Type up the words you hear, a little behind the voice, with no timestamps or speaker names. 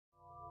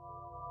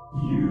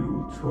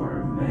You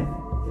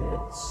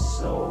tormented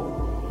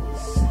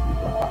souls.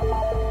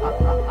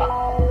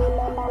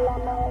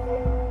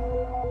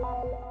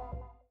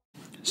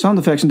 Sound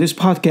effects in this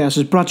podcast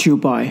is brought to you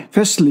by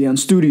Festlian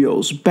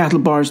Studios,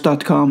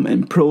 BattleBards.com,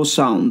 and Pro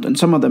Sound, and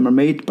some of them are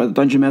made by the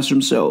Dungeon Master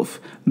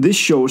himself. This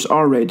show is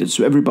R-rated,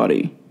 so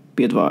everybody,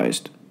 be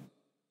advised.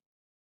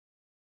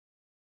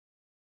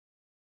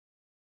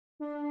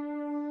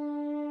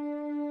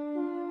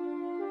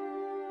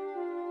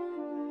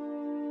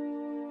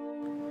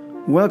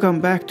 Welcome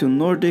back to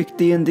Nordic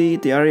D&D,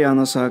 the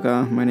Ariana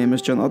Saga. My name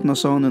is John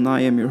Odnason, and I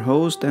am your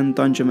host and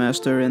Dungeon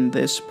Master in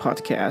this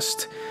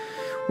podcast.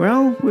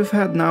 Well, we've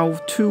had now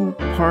 2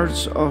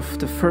 parts of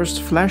the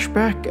first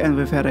flashback, and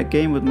we've had a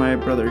game with my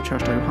brother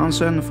Kjartan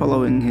Johansen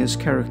following his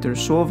character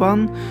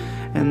Sovan,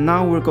 and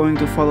now we're going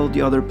to follow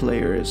the other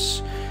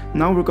players.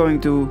 Now we're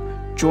going to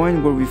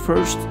join where we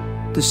first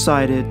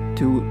decided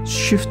to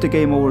shift the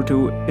game over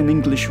to an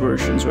English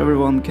version so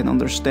everyone can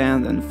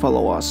understand and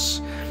follow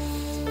us.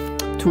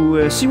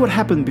 To see what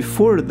happened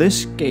before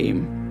this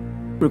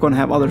game, we're going to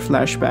have other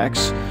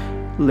flashbacks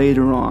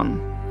later on.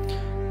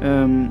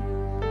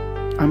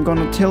 I'm going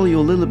to tell you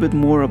a little bit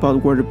more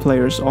about where the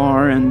players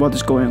are and what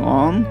is going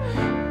on,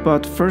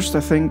 but first I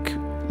think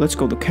let's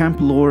go to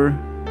Camp Lore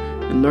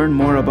and learn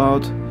more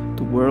about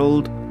the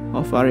world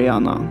of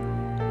Ariana.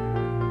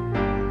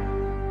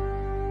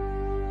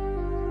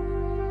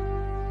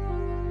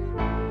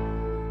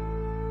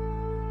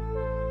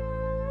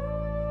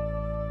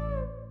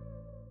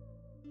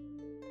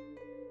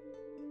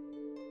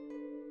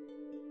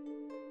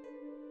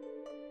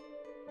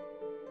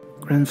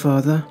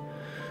 Grandfather,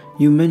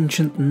 you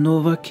mentioned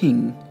Novak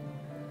Cuic.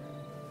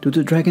 Do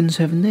the dragons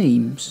have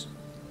names?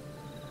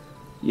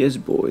 Yes,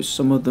 boys,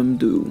 some of them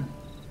do.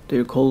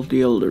 They're called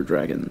the Elder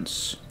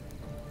Dragons.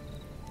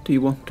 Do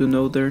you want to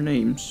know their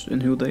names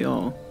and who they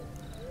are?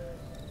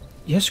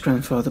 Yes,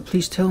 Grandfather,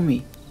 please tell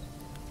me.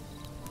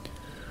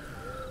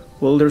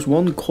 Well, there's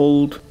one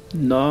called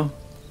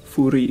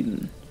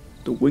Nafurin,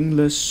 the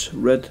wingless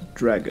red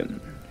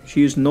dragon.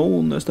 She is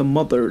known as the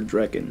Mother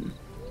Dragon.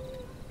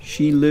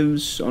 She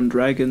lives on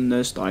Dragon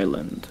Nest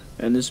Island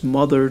and is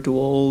mother to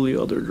all the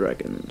other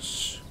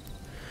dragons.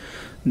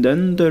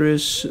 Then there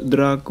is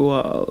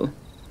Dragoal,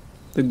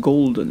 the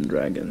Golden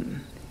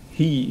Dragon.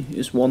 He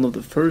is one of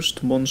the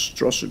first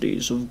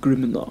monstrosities of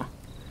Grimna.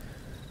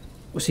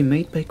 Was he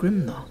made by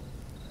Grimna?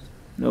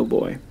 No,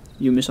 boy,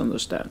 you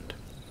misunderstand.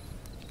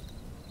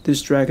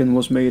 This dragon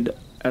was made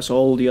as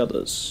all the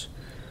others,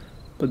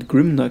 but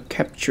Grimna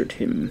captured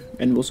him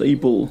and was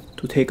able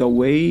to take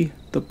away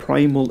the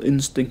primal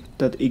instinct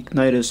that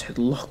Ignitus had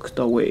locked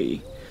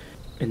away,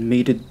 and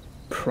made it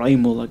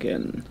primal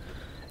again,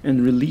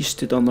 and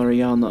released it on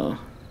Ariana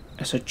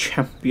as a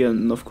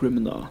champion of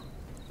Grimna.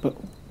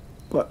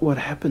 But what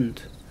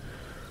happened?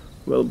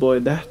 Well, boy,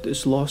 that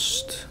is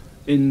lost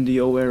in the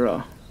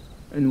Oera,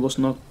 and was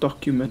not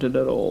documented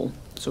at all,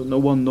 so no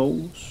one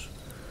knows.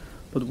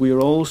 But we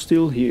are all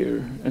still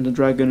here, and the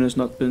dragon has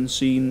not been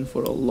seen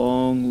for a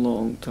long,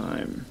 long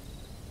time.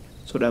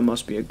 So that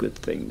must be a good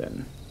thing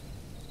then.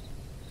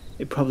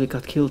 It probably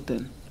got killed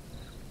then.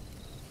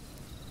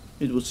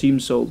 It would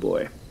seem so,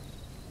 boy.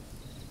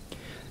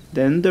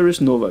 Then there is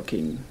Novak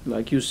Cuic,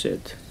 like you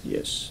said,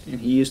 yes,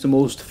 and he is the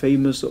most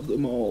famous of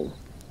them all.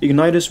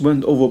 Ignitus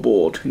went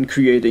overboard in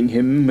creating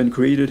him, and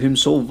created him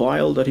so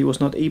vile that he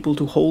was not able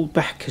to hold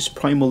back his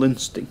primal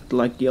instinct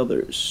like the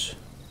others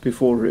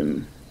before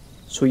him.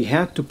 So he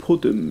had to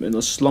put him in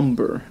a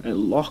slumber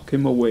and lock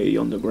him away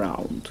on the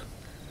ground,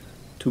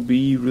 to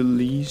be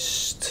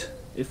released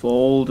if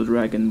all the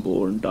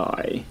Dragonborn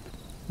die.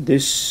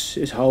 This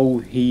is how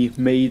he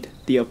made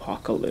the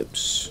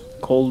apocalypse,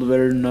 called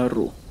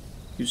Vernaruk.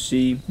 You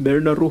see,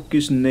 Vernaruk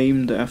is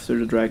named after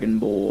the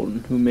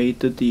Dragonborn who made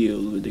the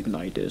deal with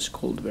Ignitus,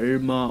 called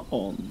Verma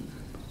On.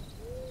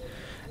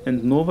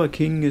 And Novak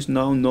Cuic is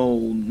now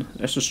known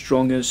as the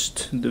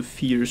strongest, the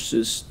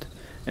fiercest,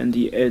 and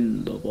the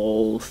end of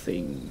all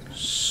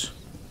things.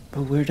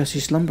 But where does he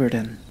slumber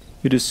then?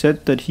 It is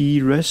said that he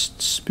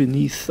rests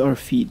beneath our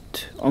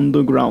feet, on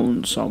the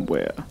ground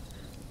somewhere,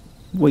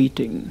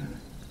 waiting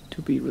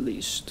to be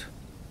released.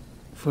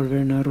 For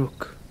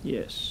Vernaruk,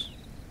 yes.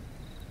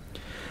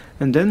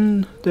 And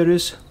then there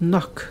is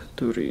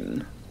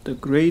Nakturin, the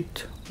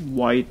great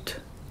white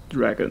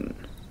dragon.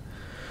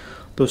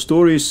 The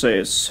story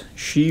says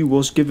she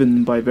was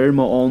given by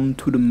Vermaon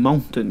to the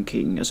Mountain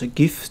King as a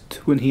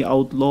gift when he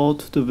outlawed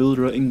the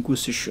Vildra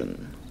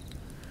Inquisition.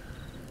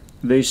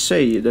 They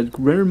say that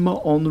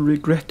Vermaon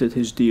regretted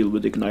his deal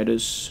with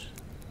Ignitus,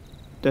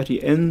 that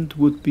the end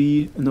would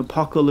be an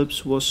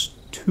apocalypse was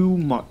too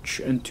much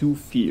and too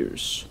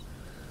fierce,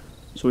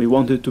 so he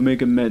wanted to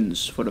make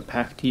amends for the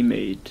pact he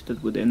made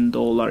that would end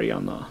all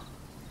Ariana,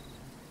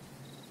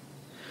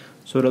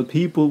 so that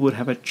people would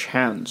have a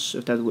chance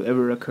if that would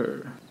ever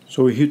occur.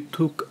 So he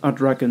took a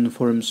dragon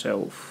for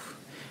himself,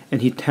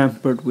 and he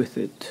tampered with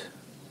it,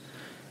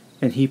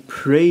 and he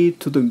prayed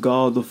to the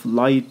god of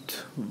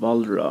light,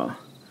 Valdra,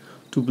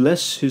 to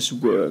bless his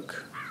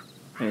work,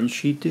 and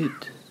she did.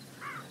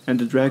 and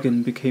the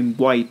dragon became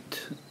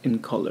white in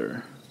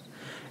color.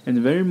 And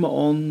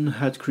Vermaon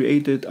had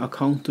created a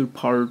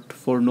counterpart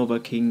for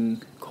Novak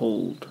Cuic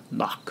called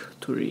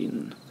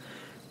Nakarada.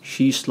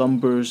 She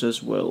slumbers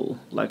as well,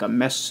 like a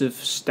massive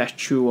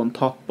statue on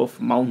top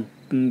of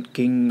Mountain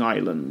King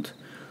Island,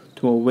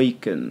 to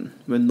awaken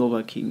when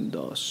Novak Cuic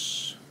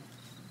does.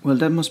 Well,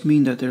 that must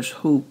mean that there's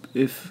hope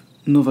if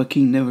Novak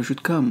Cuic never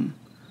should come.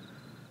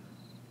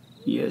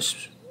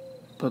 Yes,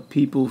 but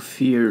people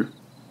fear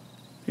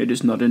it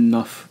is not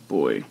enough,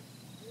 boy.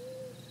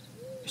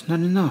 It's not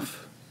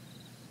enough.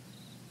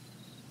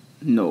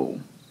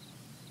 No.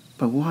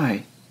 But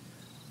why?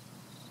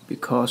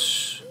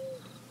 Because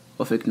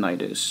of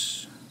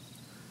Ignitus.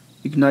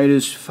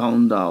 Ignitus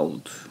found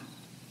out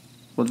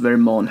what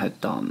Vermaon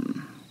had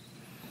done.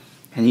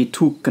 And he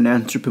took an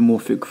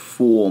anthropomorphic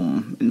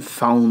form and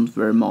found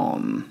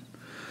Vermaon.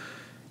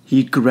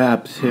 He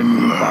grabbed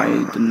him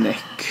by the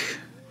neck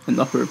and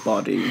upper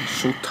body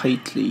so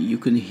tightly you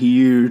can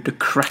hear the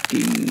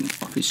cracking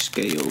of his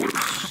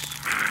scales.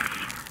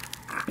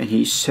 And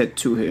he said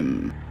to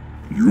him,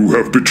 "You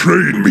have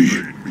betrayed me.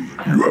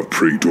 You have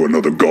prayed to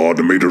another god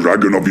and made a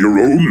dragon of your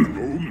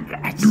own.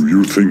 Do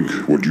you think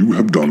what you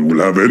have done will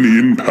have any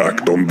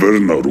impact on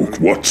Vernaruk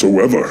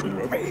whatsoever?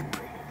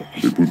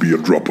 It will be a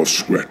drop of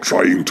sweat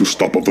trying to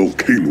stop a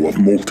volcano of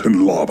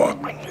molten lava.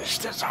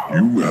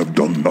 You have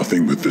done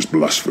nothing with this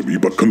blasphemy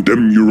but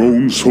condemn your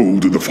own soul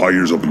to the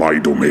fires of my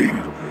domain.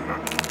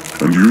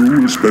 And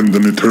you will spend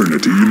an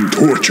eternity in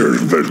torture,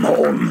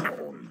 Vermaon.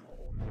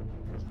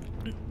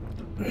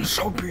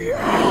 So be it.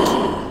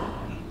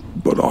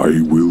 But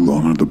I will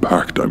honor the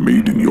pact I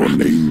made in your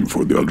name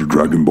for the other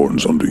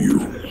Dragonborns under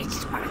you.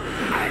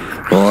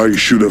 I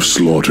should have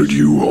slaughtered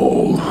you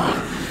all.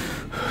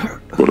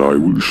 But I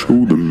will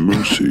show them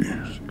mercy,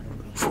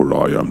 for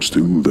I am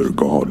still their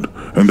god,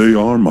 and they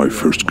are my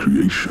first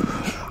creations.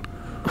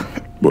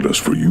 But as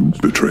for you,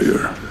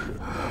 betrayer,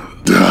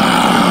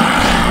 die!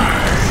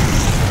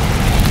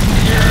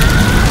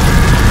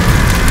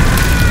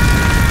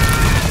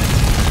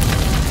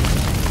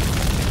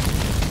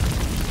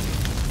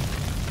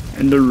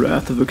 And the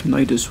wrath of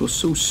Ignitus was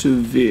so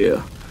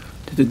severe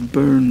that it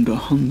burned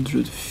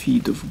 100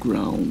 feet of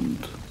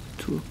ground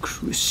to a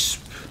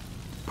crisp.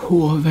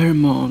 Poor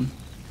Vermaon.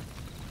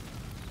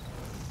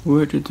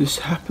 Where did this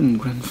happen,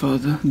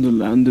 grandfather? The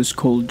land is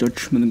called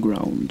Judgment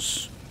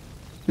Grounds.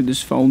 It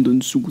is found in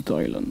Sugut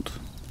Island.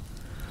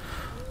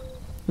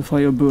 The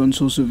fire burned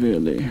so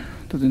severely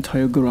that the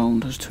entire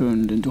ground has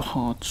turned into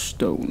hard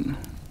stone.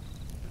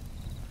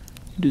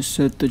 It is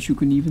said that you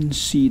can even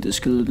see the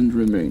skeleton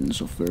remains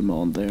of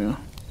Vermaon there,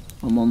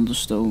 among the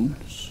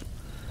stones,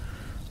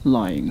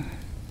 lying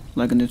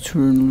like an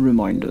eternal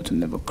reminder to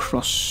never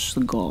cross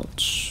the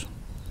gods,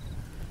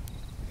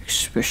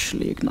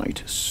 especially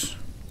Ignitus.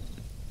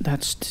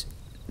 That's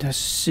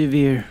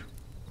severe.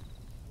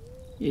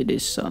 It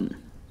is, son.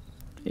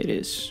 It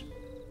is.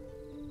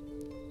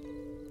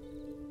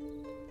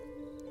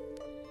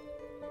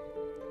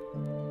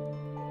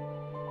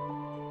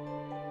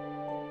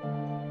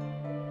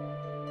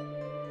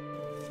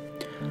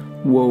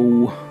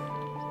 Whoa.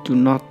 Do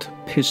not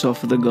piss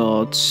off the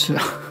gods.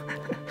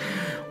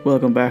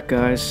 Welcome back,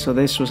 guys. So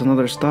this was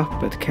another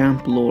stop at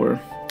Camp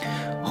Lore.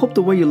 Hope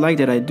the way you like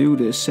that I do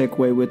this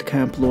segue with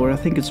Camp Lore. I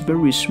think it's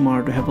very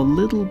smart to have a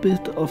little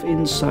bit of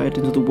insight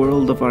into the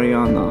world of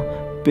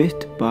Ariana,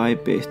 bit by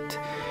bit.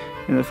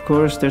 And of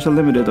course there's a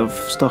limit of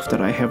stuff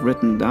that I have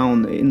written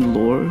down in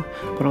lore,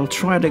 but I'll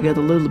try to get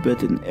a little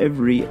bit in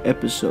every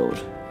episode.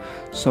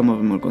 Some of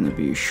them are going to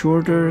be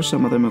shorter,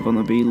 some of them are going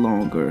to be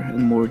longer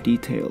and more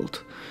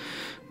detailed.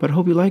 But I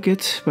hope you like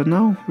it. But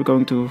now we're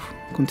going to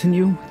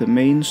continue the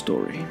main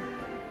story.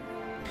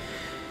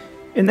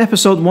 In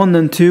episode 1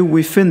 and 2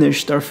 we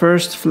finished our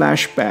first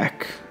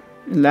flashback.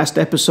 In last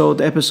episode,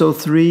 episode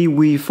 3,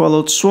 we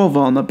followed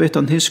Sovan a bit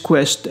on his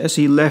quest as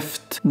he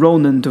left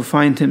Ronan to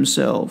find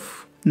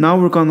himself. Now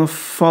we're gonna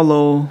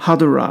follow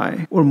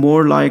Hadorai, or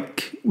more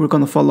like we're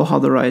gonna follow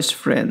Hadorai's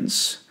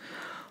friends.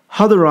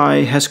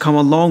 Hadorai has come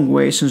a long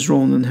way since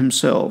Ronan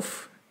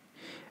himself.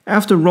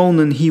 After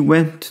Ronan he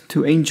went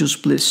to Angel's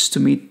Bliss to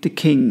meet the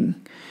king.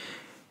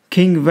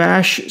 King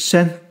Vash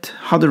sent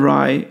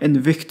Hadorai and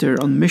Victor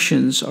on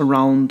missions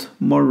around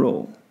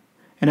Morrow,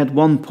 and at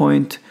one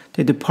point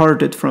they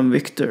departed from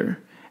Victor,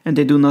 and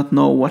they do not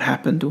know what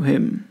happened to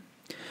him.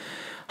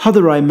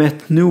 Hadorai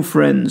met new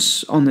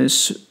friends on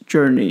his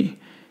journey.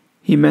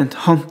 He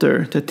met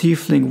Hunter, the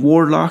tiefling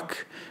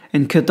warlock,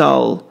 and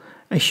Kedal,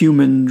 a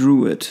human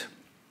druid.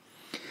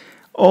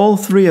 All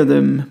three of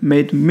them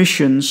made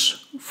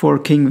missions for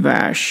King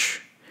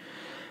Vash,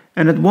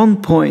 and at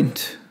one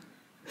point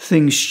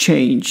things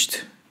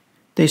changed.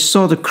 They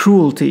saw the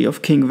cruelty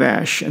of King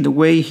Vash and the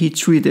way he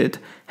treated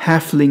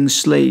halfling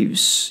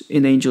slaves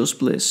in Angel's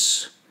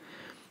Bliss.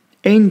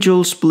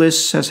 Angel's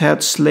Bliss has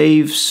had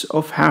slaves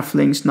of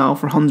halflings now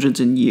for hundreds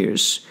of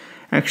years.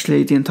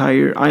 Actually, the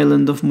entire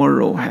island of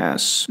Morrow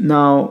has.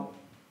 Now,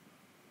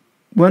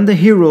 when the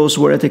heroes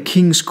were at the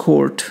king's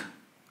court,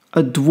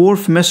 a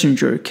dwarf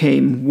messenger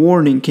came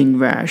warning King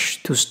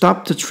Vash to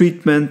stop the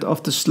treatment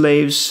of the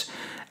slaves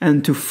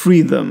and to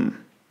free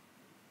them.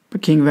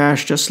 But King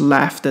Vash just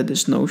laughed at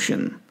this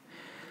notion.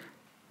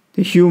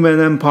 The human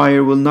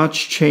empire will not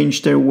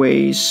change their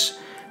ways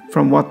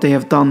from what they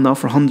have done now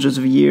for hundreds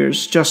of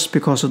years just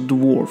because a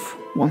dwarf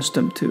wants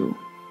them to.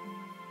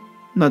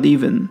 Not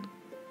even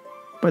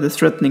by the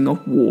threatening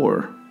of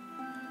war.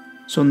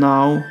 So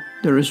now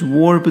there is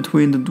war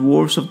between the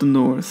dwarves of the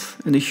north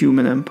and the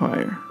human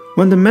empire.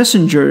 When the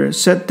messenger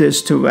said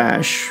this to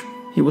Vash,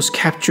 he was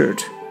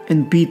captured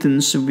and beaten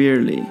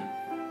severely.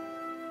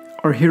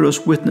 Our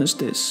heroes witnessed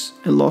this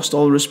and lost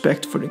all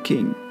respect for the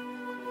king.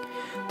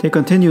 They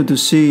continued to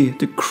see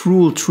the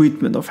cruel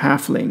treatment of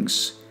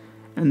halflings,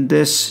 and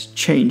this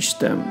changed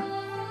them.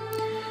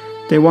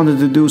 They wanted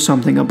to do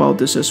something about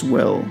this as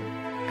well,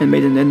 and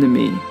made an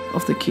enemy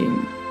of the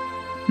king.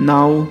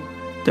 Now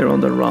they're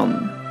on the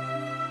run.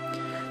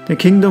 The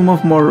kingdom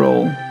of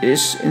Morrow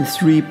is in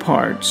 3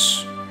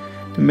 parts.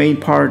 The main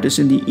part is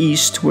in the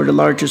east, where the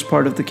largest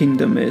part of the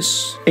kingdom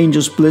is.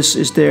 Angel's Bliss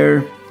is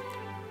there.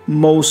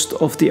 Most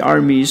of the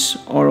armies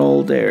are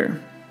all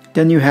there.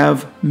 Then you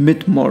have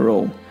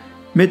Mid-Morrow.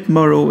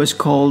 Mid-Morrow is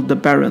called the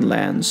Barren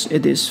Lands.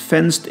 It is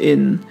fenced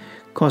in,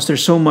 because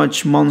there's so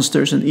much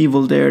monsters and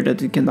evil there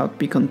that it cannot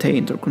be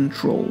contained or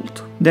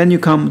controlled. Then you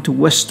come to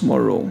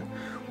West-Morrow.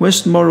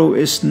 West-Morrow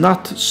is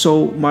not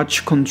so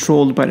much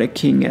controlled by the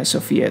king as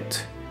of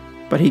yet,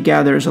 but he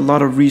gathers a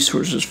lot of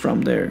resources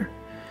from there.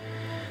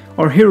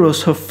 Our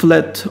heroes have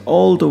fled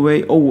all the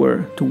way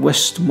over to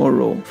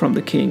West-Morrow from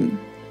the king.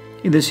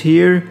 It is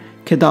here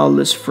Kedal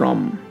is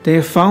from. They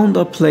have found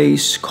a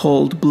place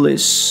called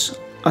Bliss,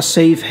 a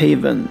safe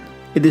haven.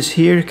 It is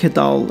here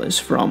Kedal is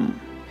from.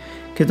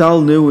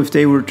 Kedal knew if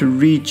they were to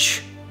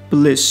reach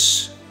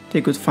Bliss,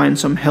 they could find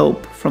some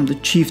help from the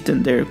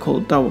chieftain there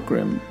called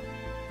Tawagrim.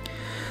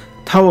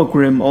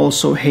 Tawagrim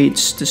also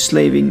hates the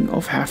slaving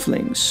of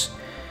halflings.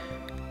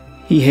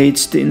 He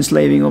hates the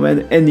enslaving of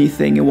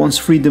anything and wants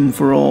freedom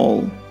for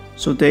all,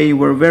 so they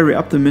were very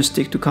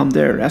optimistic to come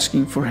there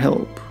asking for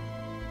help.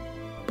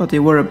 But they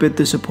were a bit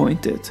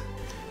disappointed.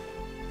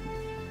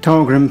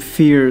 Tawagrim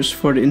fears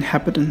for the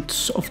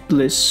inhabitants of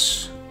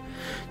Bliss.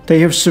 They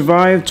have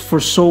survived for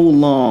so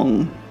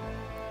long,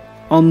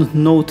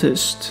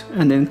 unnoticed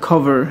and in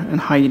cover and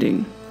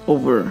hiding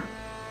over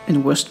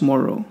in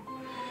West-Morrow.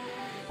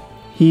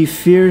 He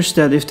fears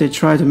that if they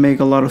try to make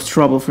a lot of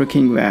trouble for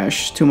King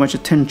Vash, too much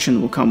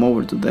attention will come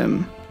over to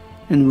them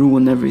and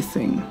ruin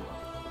everything.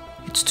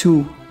 It's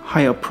too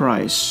high a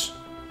price.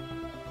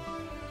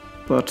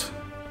 But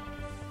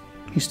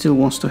he still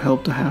wants to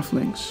help the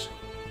halflings.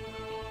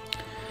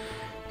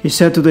 He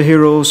said to the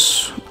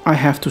heroes, "I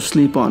have to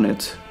sleep on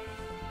it."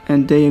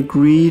 And they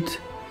agreed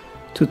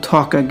to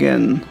talk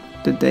again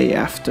the day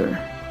after.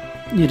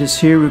 It is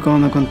here we're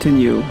gonna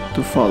continue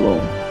to follow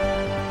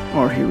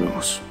our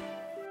heroes.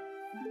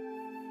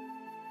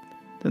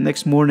 The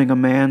next morning a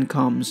man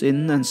comes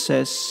in and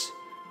says,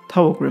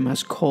 Tawagrim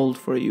has called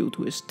for you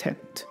to his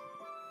tent.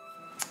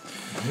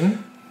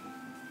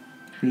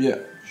 Yeah,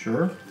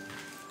 sure.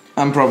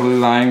 I'm probably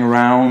lying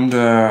around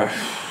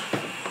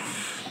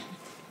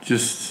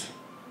just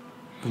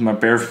with my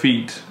bare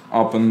feet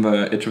up on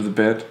the edge of the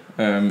bed,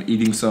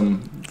 eating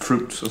some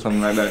fruits or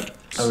something like that.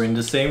 Are we in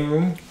the same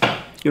room?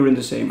 You're in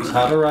the same room. Is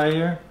Hadorai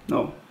here?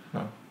 No.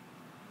 No.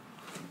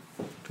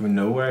 Do we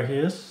know where he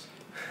is?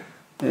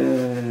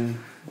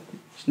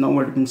 He's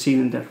nowhere been seen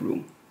in that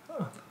room.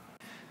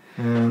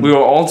 We were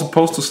all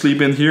supposed to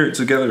sleep in here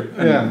together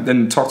and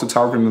then talk to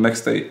Tawagrim the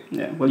next day.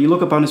 Yeah, well, you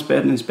look upon his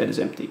bed and his bed is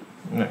empty.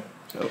 Yeah.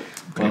 So,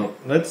 okay. Well,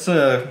 let's.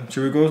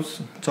 Should we go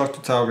talk to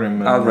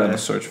Tawagrim? I'll run a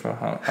search for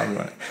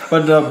Hadorai.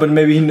 But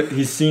maybe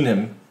he's seen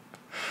him.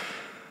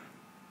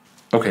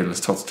 Okay, let's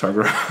talk to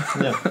Tawagrim.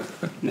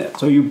 yeah.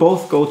 So you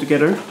both go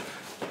together.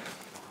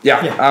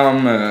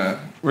 Yeah.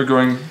 We're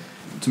going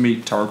to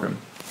meet Tawagrim.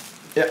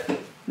 Yeah.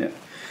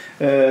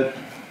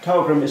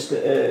 Tawagrim is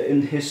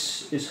in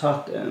his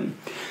hut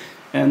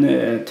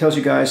and tells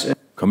you guys.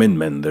 Come in,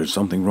 men. There's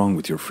something wrong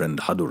with your friend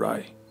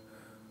Hadorai.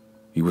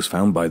 He was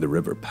found by the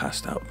river,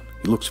 passed out.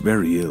 He looks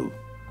very ill.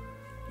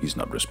 He's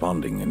not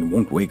responding and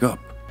won't wake up.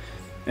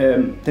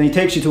 Then he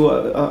takes you to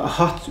a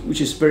hut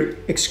which is very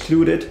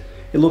excluded.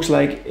 It looks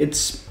like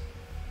it's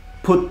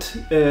put.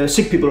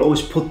 Sick people are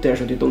always put there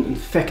so they don't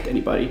infect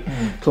anybody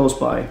close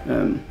by.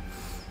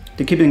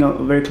 They're keeping a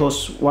very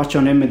close watch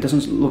on him. It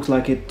doesn't look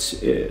like it's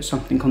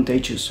something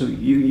contagious, so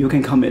you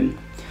can come in.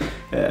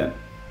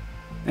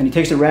 And he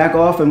takes the rag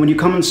off, and when you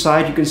come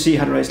inside, you can see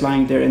Hadorai is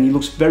lying there, and he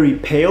looks very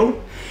pale,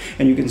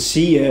 and you can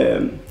see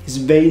his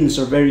veins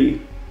are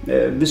very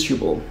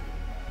visible.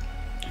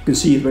 You can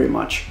see it very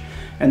much,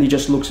 and he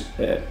just looks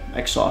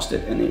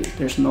exhausted, and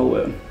there's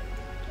no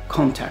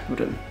contact with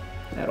him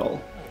at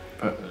all.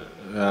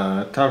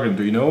 Tawagrim,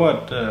 do you know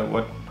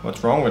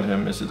what's wrong with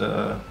him? Is it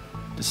a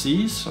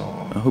disease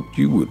or? I hoped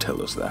you would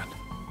tell us that.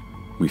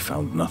 We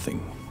found nothing.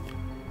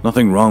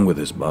 Nothing wrong with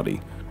his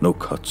body. No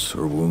cuts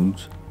or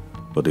wounds.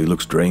 But he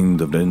looks drained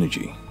of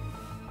energy.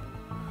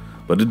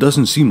 But it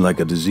doesn't seem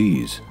like a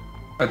disease.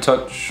 I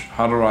touch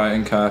Hadorai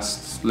and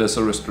cast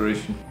Lesser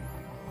Restoration.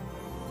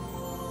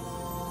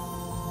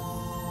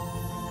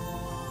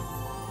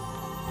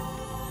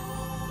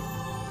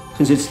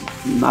 Since it's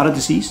not a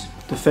disease,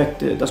 the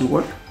effect doesn't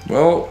work.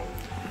 Well,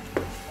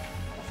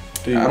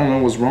 I don't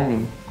know what's wrong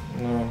with him.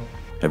 No.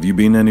 Have you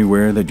been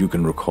anywhere that you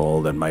can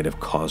recall that might have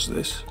caused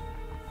this?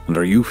 And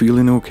are you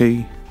feeling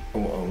okay?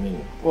 Well, I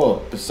mean,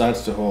 well,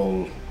 besides the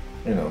whole,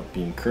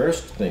 being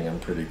cursed thing,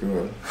 I'm pretty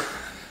good.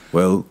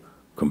 Well,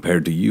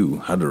 compared to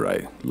you,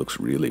 Hadorai looks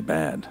really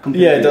bad.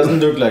 Yeah, it doesn't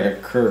look like a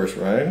curse,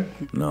 right?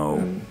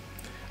 No.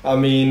 I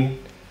mean,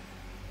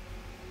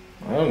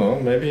 I don't know,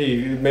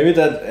 maybe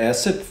that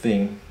acid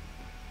thing.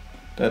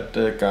 That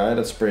guy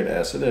that sprayed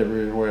acid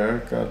everywhere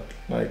got,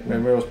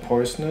 maybe it was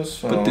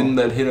poisonous. But didn't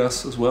that hit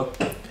us as well?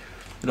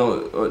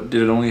 Did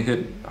it only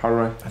hit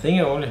Hadorai? I think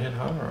it only hit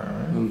Hadorai,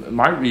 right? It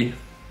might be.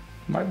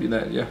 Might be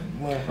that, yeah.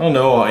 Well, I don't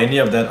know, or any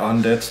of that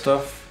undead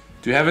stuff.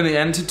 Do you have any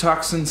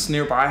antitoxins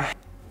nearby?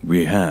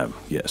 We have,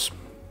 yes.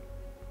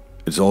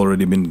 It's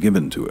already been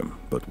given to him,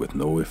 but with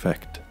no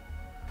effect.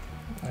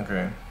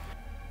 Okay.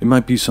 It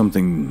might be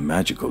something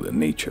magical in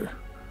nature.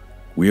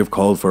 We have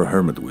called for a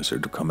hermit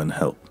wizard to come and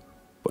help,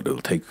 but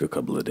it'll take a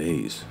couple of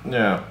days.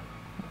 Yeah.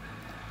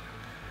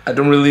 I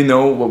don't really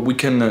know what we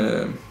can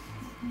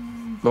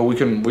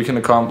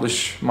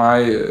accomplish.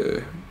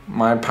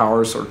 My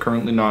powers are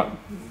currently not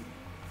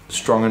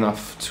strong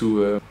enough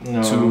to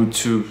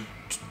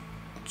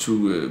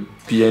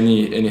be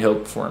any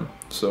help for him.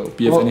 So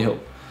be of any help.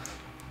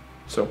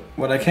 So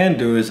what I can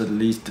do is at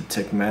least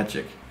detect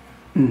magic.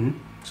 Mm-hmm.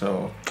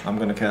 So I'm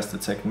gonna cast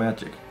detect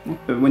magic.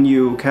 When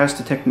you cast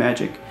detect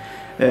magic,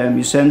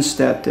 you sense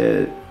that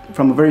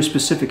from a very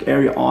specific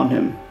area on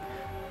him,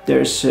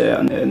 there's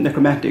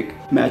necromantic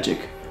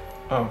magic.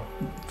 Oh,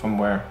 from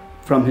where?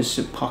 From his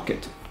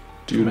pocket.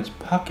 From his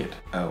pocket.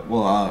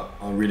 Well,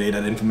 I'll relay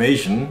that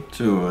information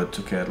to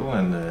Kedal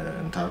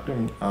and talk to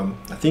him.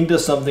 I think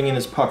there's something in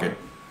his pocket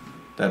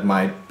that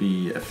might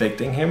be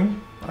affecting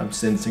him. I'm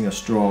sensing a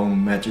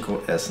strong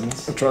magical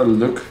essence. I'll try to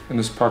look in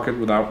his pocket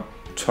without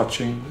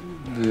touching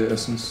the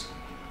essence.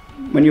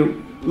 When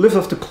you lift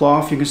off the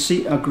cloth, you can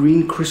see a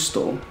green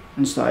crystal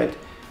inside,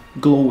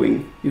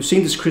 glowing. You've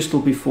seen this crystal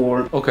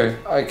before. Okay,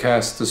 I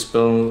cast the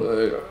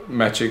spell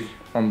magic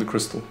on the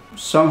crystal.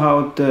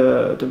 Somehow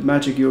the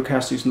magic you're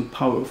casting is not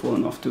powerful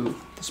enough to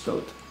dispel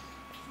it.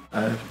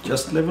 I've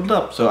just leveled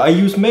up, so I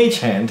use Mage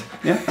Hand.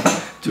 Yeah.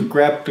 To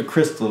grab the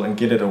crystal and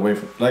get it away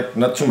from,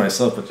 not to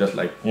myself, but just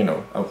as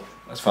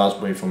far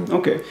away from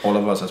all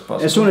of us as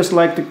possible. As soon as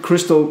the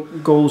crystal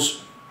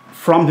goes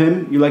from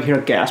him, you hear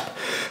a gasp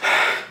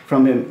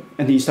from him,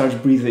 and he starts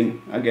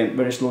breathing again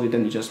very slowly.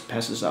 Then he just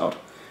passes out.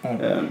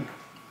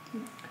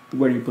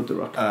 Where do you put the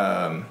rock?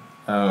 I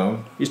don't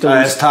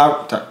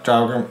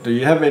know. Do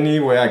you have any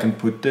way I can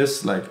put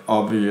this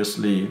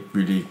obviously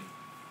really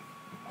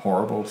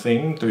horrible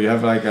thing? Do you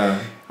have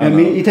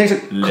he takes a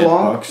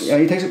cloth. box? Yeah,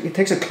 he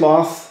takes a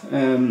cloth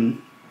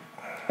and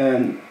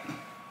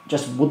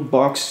just wood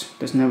box.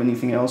 Doesn't have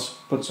anything else.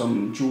 Put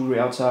some jewelry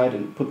outside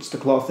and puts the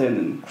cloth in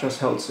and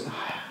just holds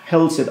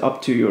it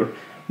up to your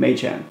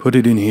mage hand. Put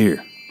it in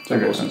here. So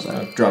it goes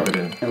inside. Drop it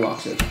in. And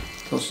locks it.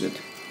 Closes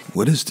it.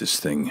 What is this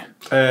thing?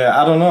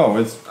 I don't know.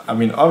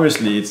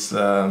 Obviously it's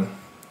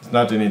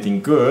not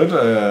anything good.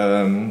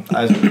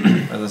 As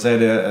I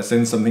said, I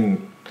sensed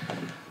something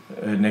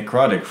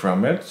necrotic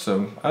from it.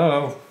 So I don't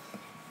know.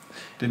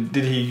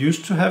 Did he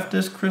used to have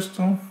this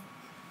crystal?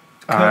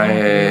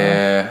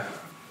 I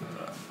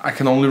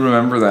can only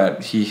remember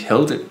that he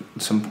held it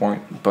at some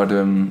point, but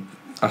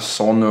I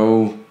saw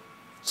no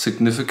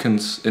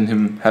significance in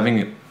him having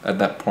it at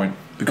that point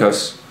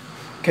because.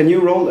 Can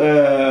you roll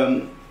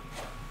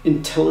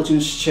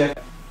intelligence check?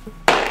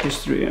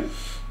 History.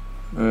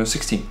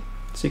 16.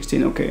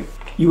 16. Okay.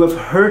 You have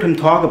heard him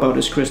talk about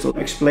this crystal,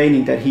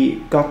 explaining that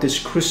he got this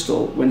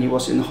crystal when he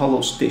was in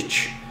Hollow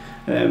Stitch,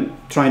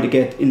 trying to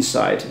get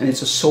inside, and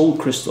it's a soul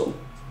crystal.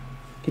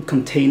 It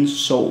contains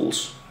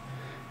souls.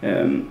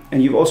 And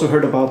you've also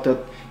heard about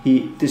that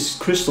this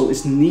crystal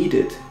is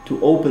needed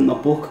to open a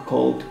book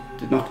called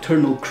the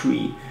Nocturnal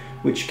Cree,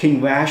 which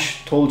King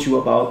Vash told you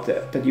about,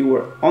 that you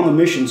were on a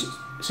mission,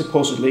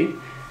 supposedly,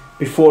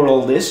 before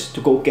all this,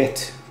 to go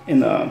get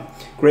in a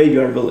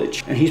graveyard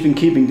village. And he's been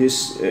keeping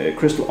this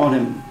crystal on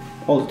him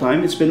all the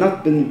time. It's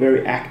not been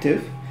very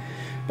active,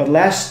 but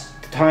last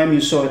time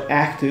you saw it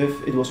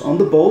active, it was on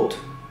the boat,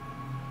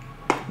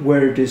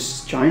 where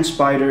this giant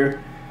spider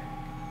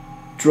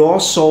draw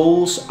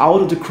souls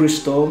out of the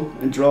crystal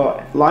and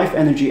draw life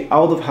energy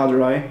out of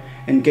Hadorai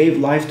and gave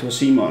life to a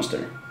sea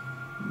monster.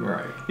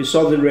 Right. You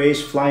saw the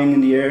rays flying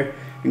in the air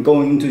and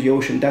going into the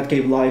ocean. That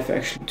gave life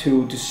actually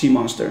to the sea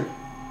monster.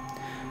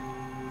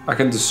 I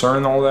can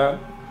discern all that.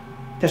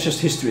 That's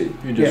just history.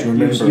 You just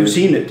remember. You've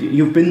seen it.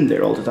 You've been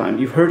there all the time.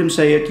 You've heard him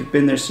say it. You've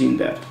been there, seen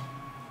that.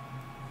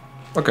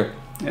 Okay.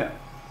 Yeah.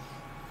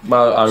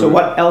 Well, so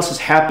what else has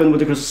happened with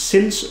the crystal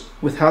since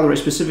with Hadorai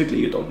specifically?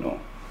 You don't know.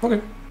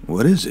 Okay.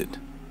 What is it?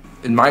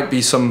 It might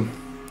be some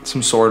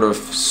sort of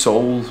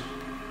soul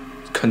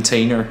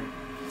container,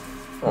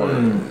 or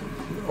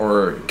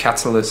or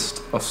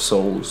catalyst of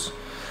souls,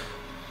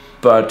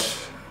 but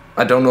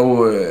I don't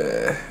know.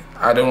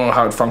 I don't know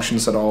how it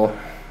functions at all.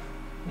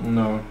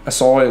 No. I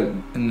saw it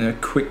in a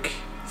quick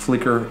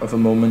flicker of a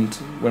moment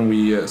when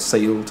we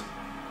sailed,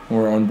 when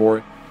we were on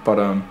board, but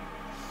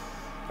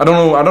I don't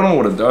know. I don't know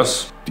what it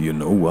does. Do you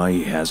know why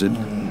he has it?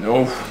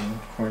 No. I'm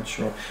not quite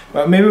sure.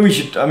 But maybe we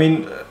should. I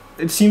mean,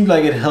 it seemed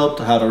like it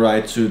helped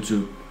Hadorai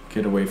to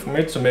get away from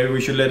it. So maybe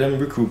we should let him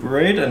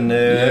recuperate, and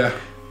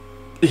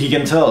he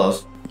can tell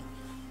us.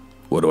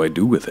 What do I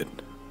do with it?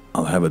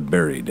 I'll have it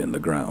buried in the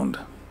ground.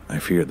 I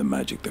fear the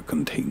magic that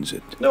contains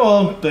it. No,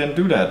 well, then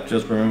do that.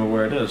 Just remember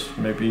where it is.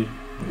 Maybe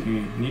he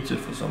needs it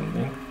for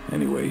something.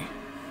 Anyway,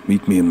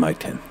 meet me in my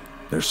tent.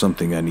 There's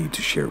something I need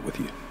to share with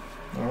you.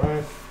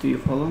 Alright. Do you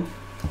follow?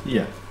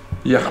 Yeah.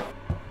 Yeah.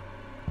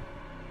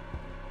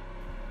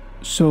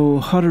 So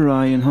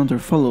Hadorai and Hunter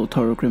followed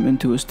Torogrim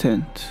into his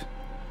tent,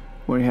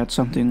 where he had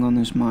something on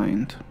his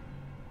mind.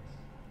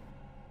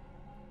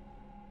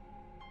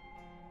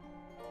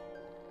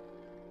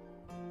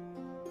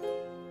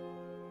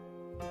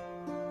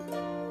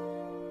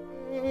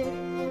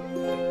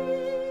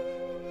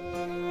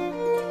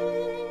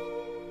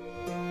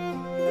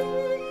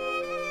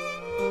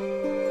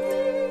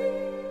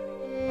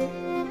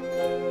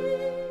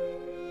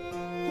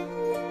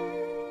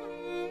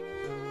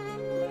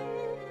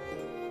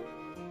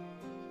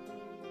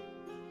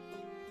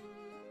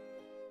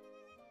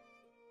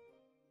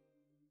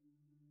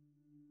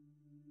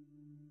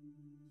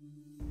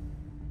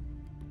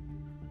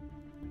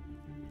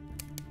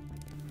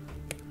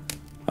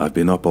 I've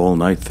been up all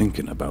night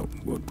thinking about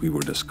what we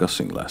were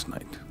discussing last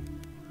night.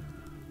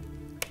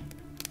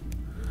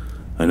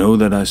 I know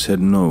that I said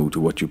no to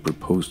what you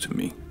proposed to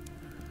me,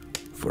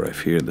 for I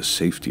fear the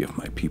safety of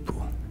my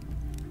people.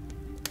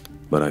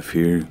 But I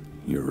fear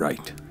you're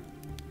right.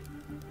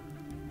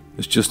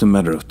 It's just a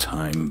matter of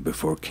time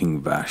before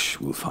King Vash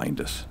will find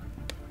us.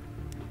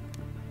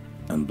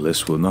 And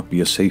Bliss will not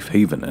be a safe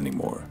haven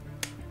anymore.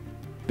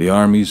 The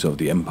armies of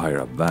the Empire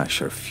of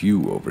Vash are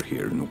few over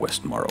here in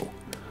Westmorrow.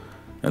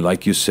 And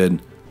like you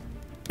said,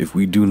 if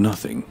we do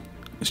nothing,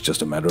 it's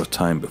just a matter of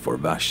time before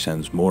Vash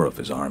sends more of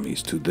his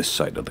armies to this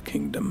side of the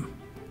kingdom.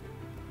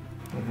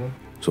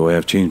 So I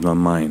have changed my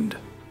mind.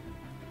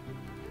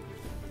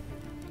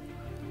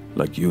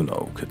 Like you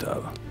know,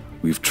 Kedal,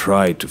 we've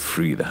tried to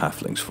free the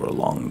halflings for a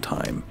long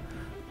time,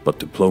 but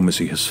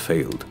diplomacy has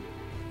failed.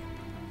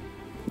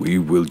 We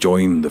will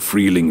join the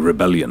Freeling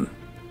Rebellion.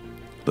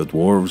 The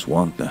dwarves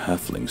want the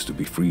halflings to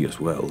be free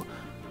as well,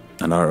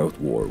 and are at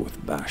war with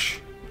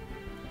Vash.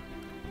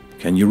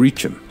 Can you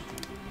reach him?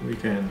 We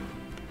can.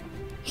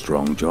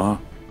 Strong jaw?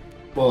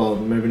 Well,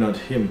 maybe not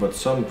him, but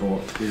some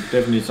dwarf.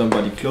 Definitely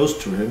somebody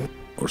close to him.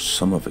 Or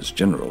some of his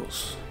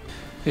generals?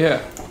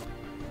 Yeah.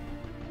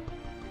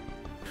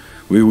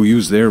 We will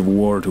use their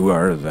war to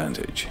our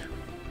advantage.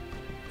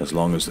 As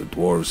long as the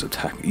dwarves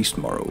attack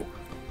Eastmorrow,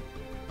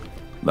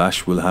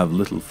 Vash will have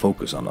little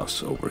focus on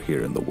us over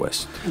here in the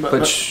west.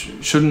 But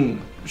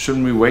shouldn't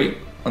we wait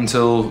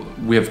until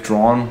we have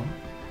drawn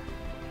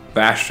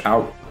Vash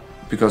out?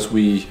 Because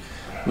we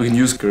can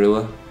use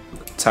guerrilla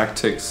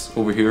tactics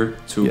over here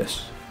to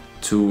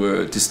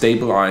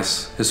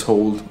destabilize his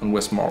hold on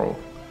Westmorrow.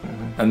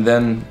 And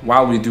then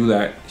while we do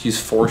that, he's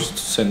forced to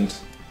send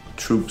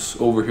troops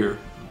over here,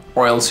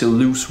 or else he'll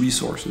lose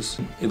resources.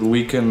 It'll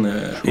weaken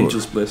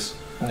Angel's Bliss.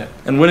 Yeah.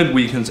 And when it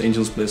weakens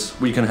Angel's Bliss,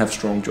 we can have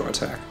strong jaw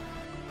attack.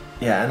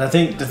 Yeah, and I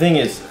think the thing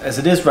is, as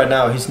it is right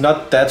now, he's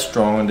not that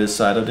strong on this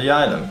side of the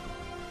island.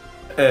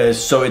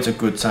 So it's a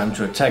good time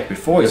to attack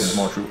before he sends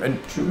more troops.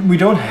 And we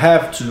don't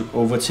have to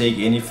overtake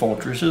any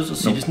fortresses or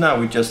cities now.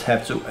 We just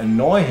have to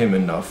annoy him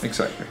enough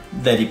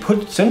that he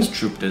sends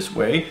troops this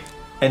way,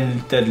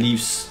 and that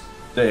leaves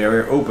the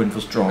area open for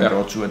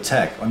Strongjaw to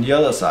attack on the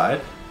other side,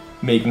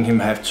 making him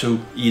have to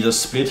either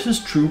split his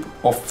troop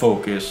or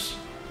focus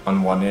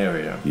on one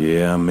area.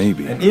 Yeah,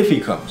 maybe. And if he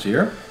comes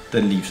here,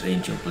 that leaves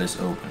Angel Bliss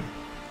open.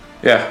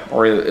 Yeah,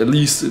 or at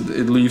least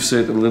it leaves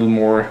it a little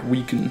more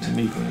weakened.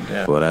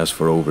 Yeah. But as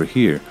for over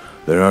here,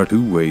 there are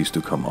two ways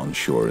to come on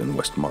shore in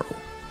Westmorrow.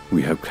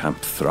 We have Camp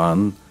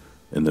Thran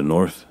in the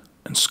north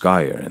and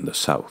Skyer in the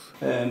south.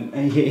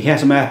 And he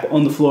has a map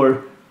on the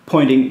floor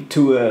pointing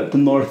to the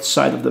north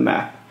side of the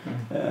map.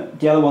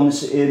 The other one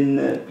is in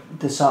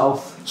the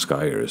south.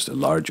 Skyer is the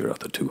larger of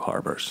the two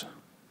harbors.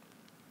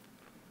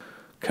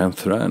 Camp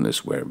Thran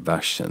is where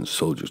Vash sends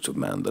soldiers to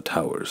man the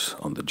towers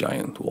on the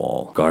giant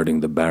wall, guarding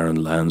the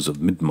barren lands of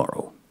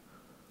Midmorrow.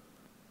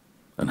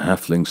 And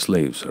halfling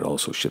slaves are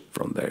also shipped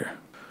from there.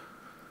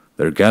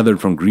 They're gathered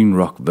from Green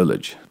Rock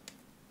Village.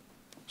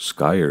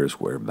 Skyer is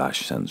where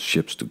Vash sends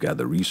ships to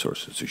gather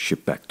resources to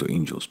ship back to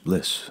Angel's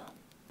Bliss.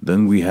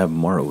 Then we have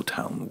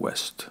Morrowtown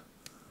west.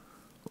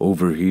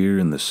 Over here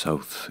in the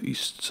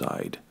southeast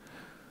side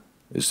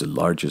is the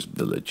largest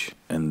village,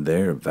 and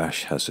there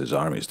Vash has his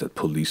armies that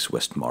police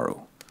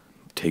Westmorrow.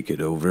 Take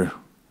it over,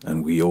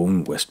 and we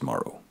own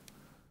Westmorrow.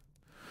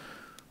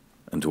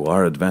 And to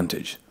our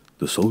advantage,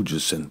 the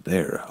soldiers sent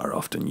there are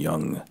often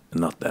young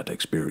and not that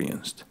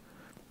experienced.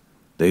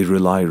 They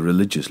rely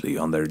religiously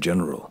on their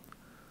general,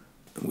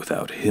 And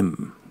without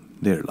him,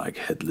 they're like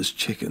headless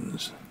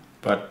chickens.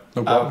 But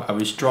No problem. are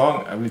we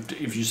strong?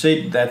 If you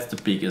say that's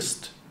the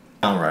biggest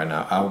town right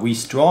now, are we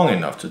strong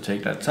enough to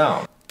take that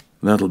town?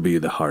 That'll be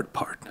the hard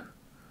part,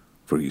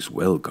 for he's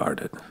well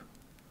guarded.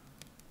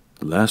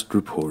 The last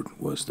report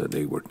was that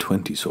they were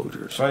 20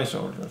 soldiers. 20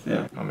 soldiers,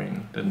 yeah. I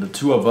mean, then the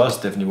two of us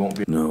definitely won't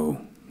be...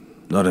 No,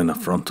 not in a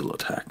frontal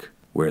attack,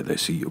 where they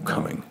see you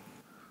coming.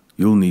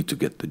 You'll need to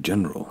get the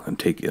general and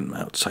take him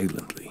out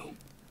silently.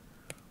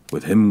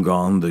 With him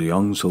gone, the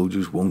young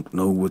soldiers won't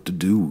know what to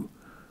do,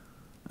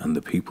 and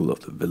the people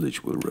of the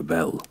village will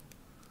rebel.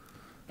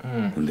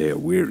 And they are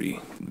weary,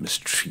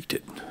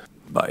 mistreated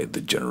by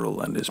the general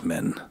and his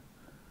men.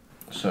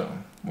 So,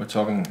 we're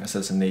talking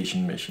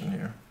assassination mission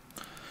here.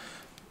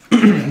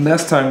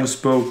 Last time we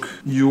spoke,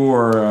 you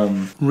were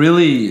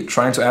really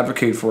trying to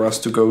advocate for us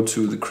to go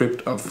to the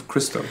crypt of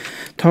Christo.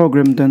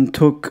 Taugrim then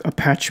took a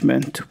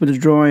parchment with a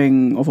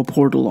drawing of a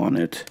portal on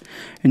it,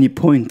 and he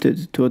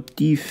pointed to a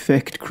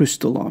defect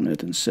crystal on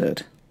it and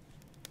said,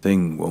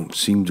 Thing won't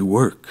seem to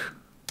work.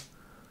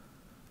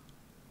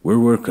 We're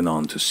working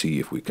on to see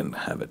if we can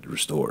have it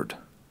restored.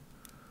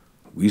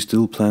 We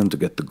still plan to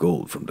get the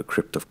gold from the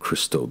crypt of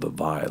Christo the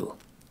Vile,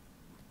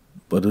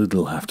 but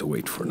it'll have to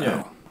wait for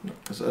now.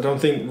 Because I don't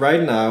think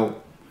right now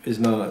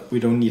we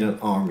don't need an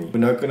army. We're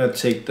not gonna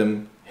take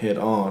them head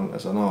on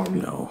as an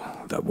army. No,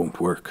 that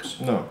won't work.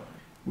 No.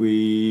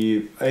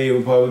 It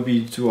would probably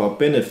be to our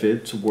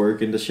benefit to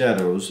work in the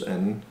shadows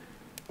and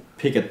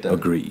pick at them.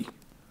 Agree.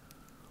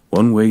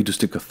 One way to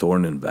stick a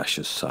thorn in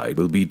Vash's side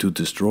will be to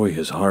destroy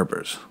his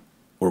harbors,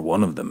 or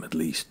one of them at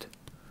least.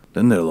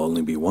 Then there'll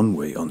only be one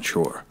way on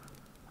shore,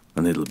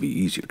 and it'll be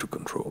easier to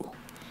control.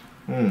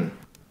 And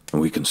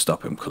we can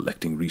stop him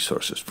collecting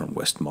resources from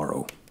West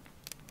Morrow.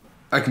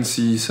 I can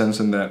see sense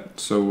in that.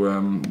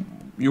 So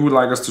you would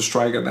like us to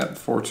strike at that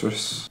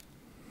fortress?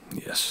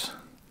 Yes.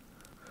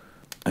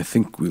 I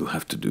think we'll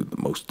have to do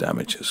the most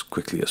damage as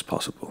quickly as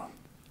possible.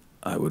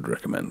 I would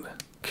recommend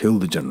kill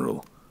the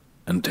general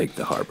and take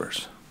the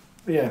harbors.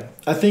 Yeah,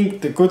 I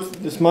think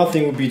the smart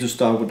thing would be to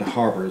start with the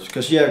harbors.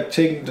 Because,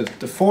 taking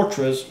the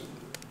fortress,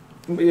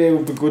 it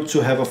would be good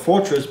to have a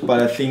fortress,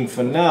 but I think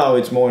for now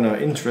it's more in our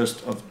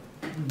interest of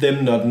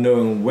them not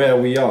knowing where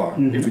we are.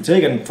 If we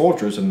take a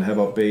fortress and have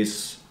our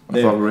base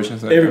there,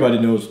 everybody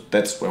knows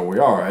that's where we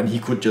are, and he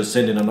could just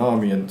send in an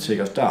army and take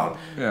us down.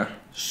 Yeah.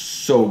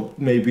 So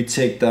maybe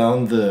take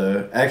down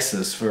the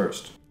axis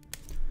first.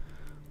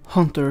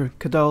 Hunter,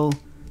 Kedal,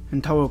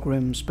 and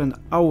Taugrim spent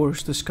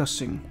hours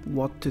discussing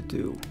what to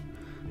do.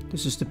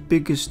 This is the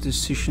biggest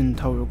decision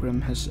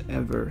Taugrim has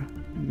ever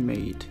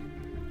made.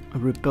 A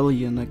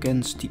rebellion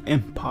against the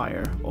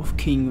empire of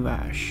King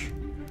Vash.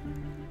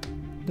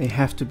 They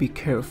have to be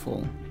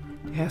careful.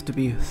 They have to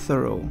be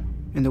thorough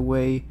in the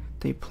way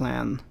they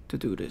plan to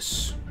do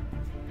this.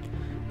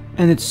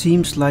 And it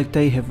seems like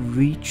they have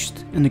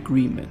reached an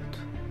agreement.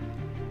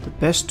 The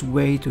best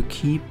way to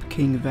keep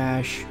King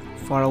Vash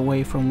far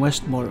away from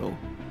West Morrow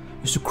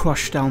is to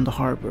crush down the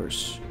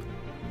harbors,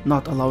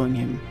 not allowing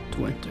him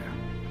to enter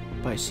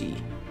by sea.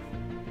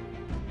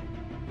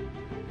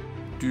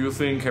 Do you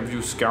think, have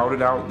you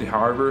scouted out the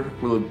harbor?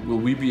 Will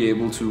we be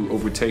able to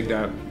overtake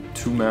that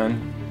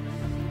 2-man?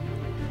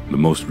 The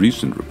most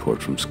recent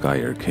report from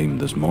Skyer came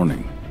this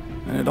morning,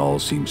 and it all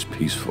seems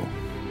peaceful.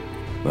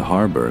 The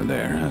harbor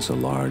there has a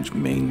large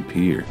main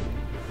pier,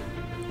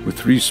 with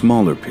 3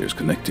 smaller piers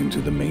connecting to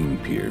the main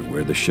pier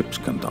where the ships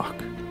can dock.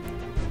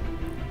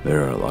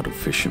 There are a lot of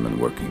fishermen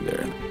working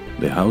there.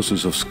 The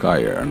houses of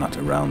Skyer are not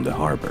around the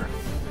harbor.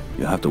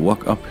 You have to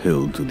walk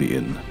uphill to the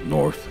inn,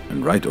 north,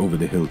 and right over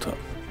the hilltop.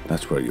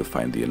 That's where you'll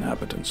find the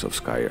inhabitants of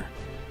Skyer.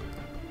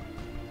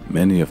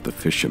 Many of the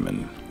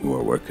fishermen who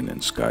are working in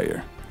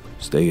Skyer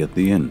stay at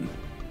the inn.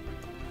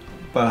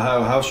 But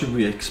how should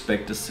we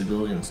expect the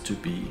civilians to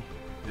be?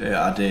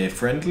 Are they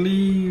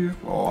friendly,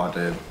 or are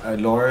they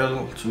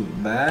loyal to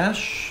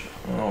Vash?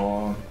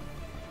 Or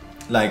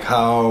like,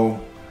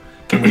 how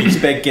can we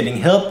expect getting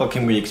help, or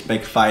can we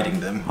expect fighting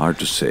them? Hard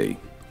to say.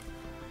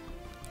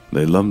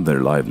 They love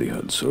their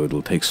livelihood, so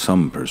it'll take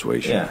some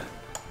persuasion. Yeah.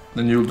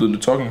 Then you'll do the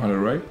talking, Hunter,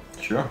 right?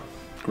 Sure.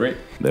 Great.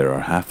 There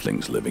are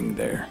halflings living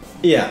there.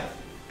 Yeah.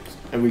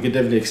 And we could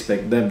definitely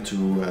expect them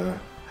to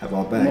have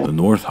our back. The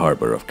north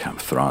harbor of Camp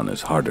Thran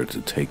is harder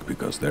to take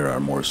because there are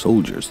more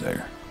soldiers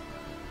there.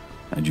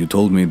 And you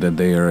told me that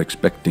they are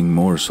expecting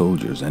more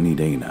soldiers any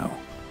day now.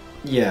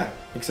 Yeah,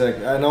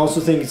 exactly. And I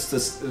also think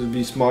it would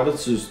be smarter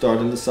to start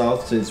in the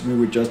south, since we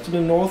were just in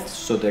the north,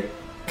 so they're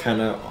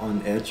kind of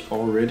on edge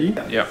already.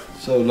 Yeah.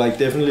 So like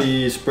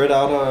definitely spread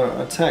out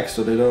our attacks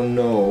so they don't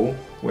know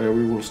where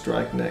we will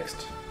strike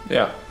next.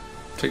 Yeah.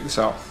 Take the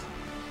south.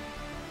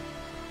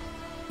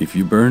 If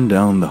you burn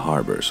down the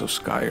harbors of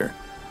Skyer,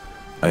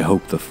 I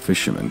hope the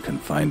fishermen can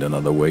find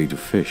another way to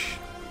fish,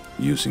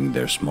 using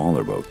their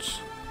smaller boats.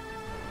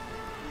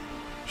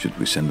 Should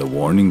we send a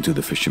warning to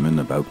the fishermen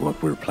about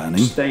what we're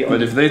planning?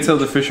 But if they tell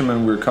the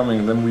fishermen we're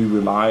coming, then we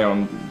rely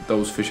on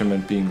those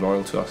fishermen being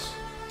loyal to us.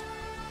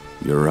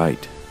 You're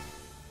right.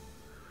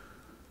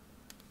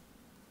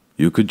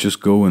 You could just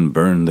go and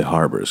burn the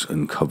harbors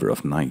in cover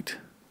of night,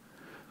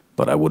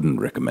 but I wouldn't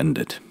recommend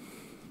it.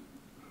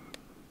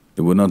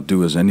 It would not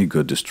do us any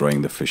good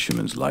destroying the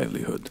fishermen's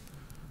livelihood.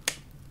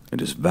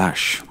 It is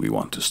Vash we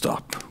want to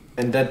stop.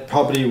 And that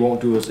probably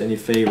won't do us any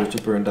favor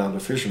to burn down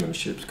the fishermen's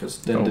ships,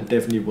 because then they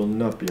definitely will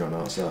not be on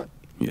our side.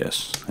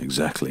 Yes,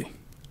 exactly.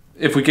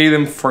 If we gave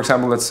them, for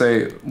example, let's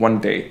say 1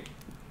 day,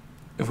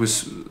 if we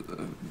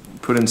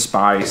put in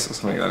spies or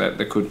something like that,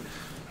 they could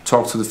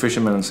talk to the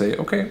fishermen and say,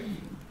 okay,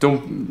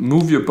 don't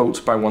move your boats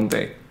by 1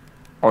 day,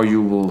 or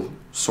you will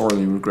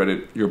sorely regret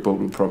it. Your boat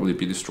will probably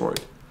be destroyed.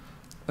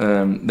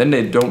 Then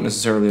they don't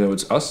necessarily know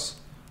it's us,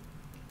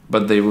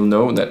 but they will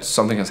know that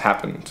something has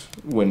happened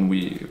when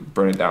we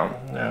burn it down.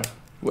 Yeah.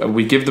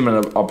 We give them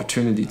an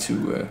opportunity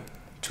to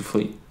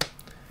flee.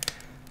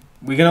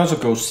 We can also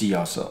go see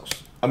ourselves.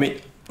 I mean,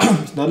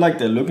 it's not like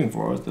they're looking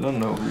for us. They don't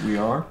know who we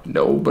are.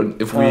 No, but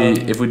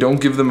if we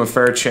don't give them a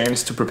fair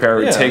chance to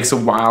prepare, it takes a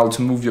while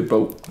to move your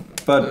boat.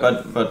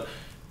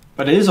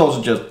 But it is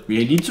also just,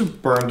 we need to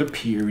burn the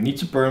pier. We need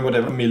to burn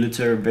whatever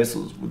military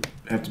vessels would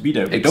have to be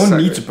there. We don't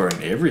need to burn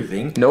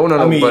everything. No.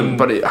 I mean,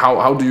 but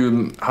how do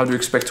you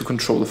expect to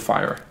control the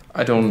fire?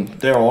 I don't.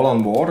 They're all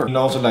on water. And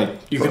also, like,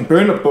 you can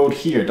burn a boat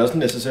here. It doesn't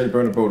necessarily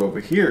burn a boat over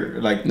here.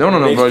 Like no.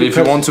 But if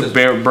you want to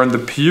burn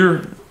the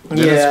pier, then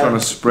it's gonna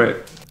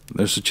spread.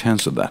 There's a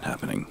chance of that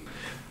happening.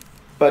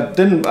 But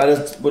then I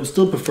would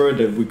still prefer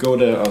that we go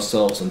there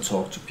ourselves and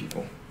talk to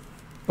people.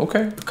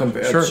 Okay.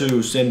 Compared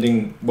to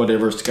sending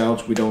whatever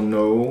scouts we don't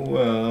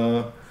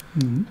know.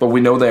 But we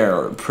know they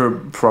are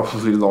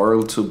probably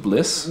loyal to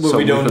Bliss. Well, so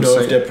we don't know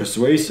if they're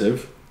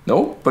persuasive.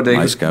 No, but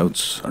my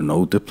scouts are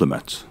no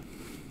diplomats.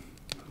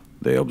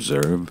 They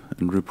observe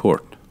and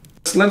report.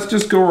 Let's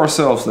just go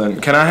ourselves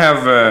then. Can I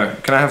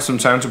have some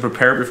time to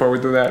prepare before we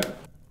do that?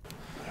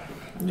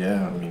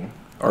 Yeah, I mean.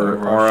 Or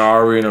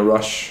are we in a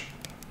rush?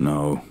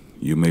 No,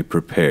 you may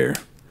prepare.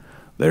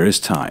 There is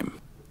time.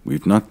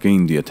 We've not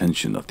gained the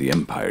attention of the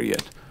Empire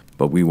yet,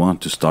 but we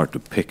want to start to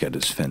pick at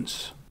its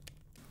fence.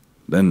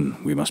 Then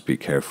we must be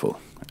careful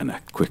and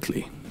act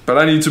quickly. But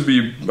I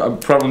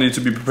probably need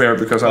to be prepared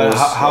because I was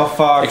how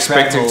far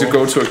expecting to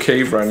go to a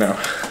cave right now.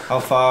 How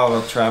far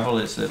of a travel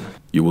is it?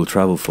 You will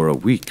travel for a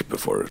week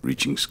before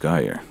reaching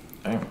Skyer.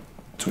 Damn.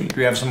 Do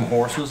we have some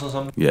horses or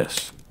something?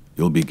 Yes,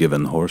 you'll be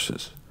given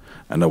horses.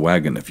 And a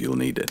wagon if you'll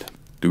need it.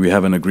 Do we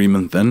have an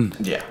agreement then?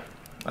 Yeah.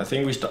 I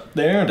think we stop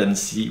there and then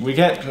see. We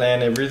can't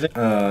plan everything.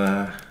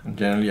 I'm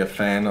generally a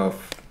fan of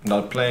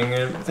not playing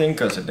everything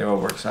because it never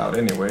works out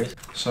anyways.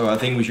 So I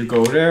think we should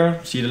go there,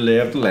 see the lay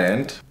of the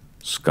land.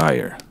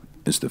 Skyer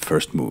is the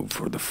first move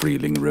for the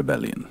Freeling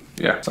Rebellion.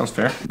 Yeah, sounds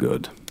fair.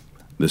 Good.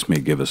 This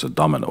may give us a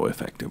domino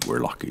effect if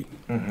we're lucky.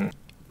 Mm-hmm.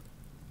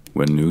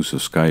 When news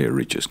of Skyer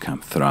reaches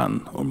Camp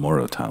Thran or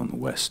Morrowtown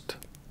west,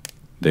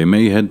 they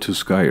may head to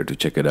Skyer to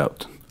check it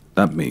out.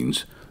 That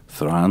means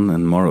Thran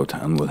and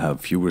Morrowtown will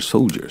have fewer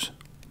soldiers,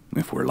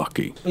 if we're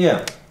lucky.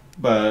 Yeah,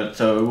 but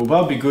so it will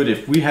probably be good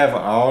if we have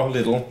our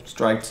little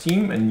strike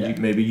team and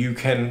maybe you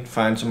can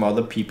find some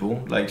other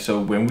people. Like, so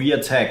when we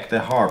attack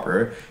the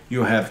harbor,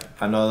 you have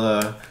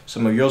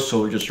some of your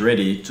soldiers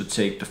ready to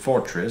take the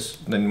fortress.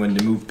 Then when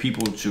they move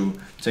people to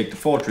take the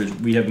fortress,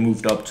 we have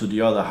moved up to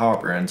the other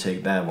harbor and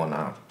take that one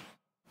out.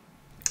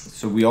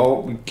 So we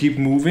keep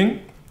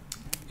moving.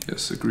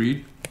 Yes,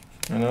 agreed.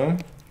 You know?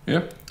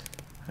 Yeah.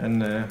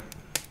 And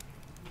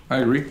I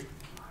agree.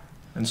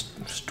 And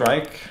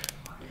strike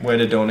where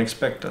they don't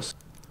expect us.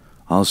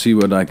 I'll see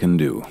what I can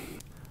do.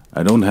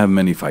 I don't have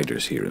many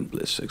fighters here in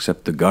Bliss,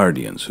 except the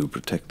guardians who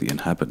protect the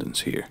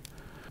inhabitants here.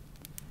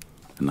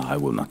 And I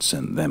will not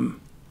send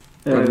them.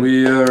 But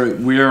we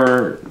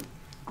are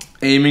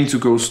aiming to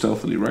go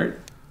stealthily, right?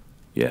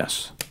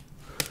 Yes.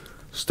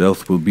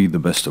 Stealth will be the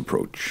best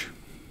approach.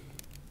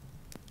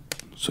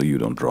 So you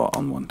don't draw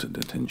unwanted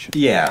attention.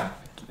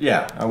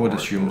 Yeah, I would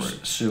assume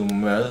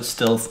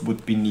stealth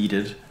would be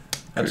needed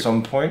at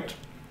some point.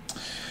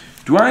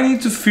 Do I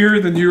need to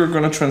fear that you are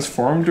going to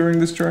transform during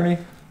this journey?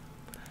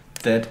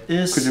 That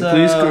is... Could you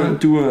please go and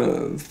do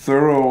a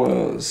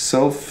thorough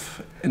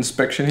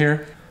self-inspection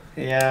here?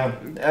 Yeah,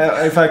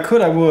 if I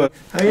could, I would.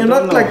 I mean, I'm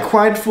not like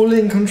quite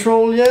fully in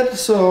control yet,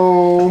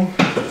 so...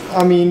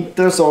 I mean,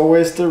 there's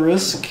always the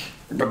risk.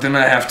 But then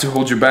I have to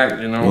hold you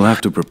back, you know? We'll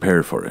have to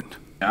prepare for it.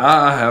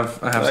 I have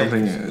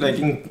something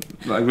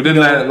like we did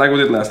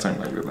last time.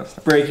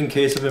 Break in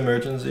case of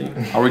emergency.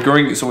 Are we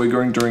going? So we're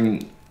going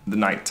during the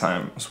night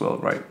time as well,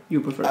 right? You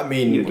prefer? I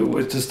mean,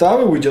 to start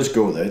with, we just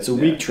go there. It's a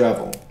week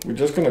travel. We're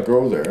just gonna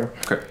go there.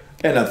 Okay.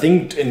 And I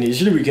think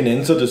initially we can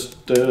enter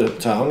the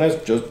town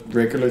as just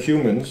regular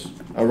humans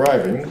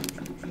arriving.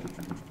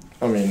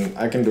 I mean,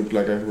 I can look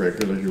like a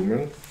regular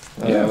human.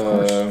 Yeah, of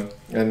course.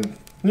 And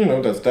you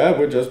know, that's that.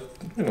 We're just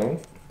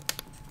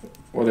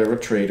whatever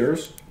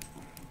traders.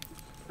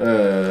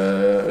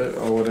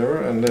 Or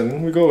whatever, and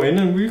then we go in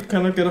and we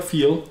kind of get a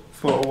feel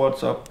for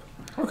what's up.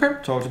 Okay.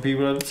 Talk to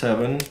people at the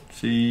tavern,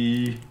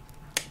 see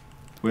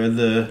where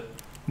the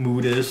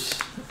mood is,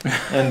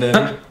 and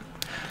then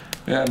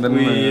and then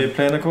we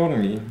plan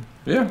accordingly.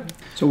 Yeah.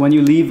 So when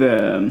you leave,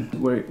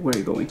 where are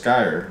you going?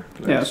 Gyre.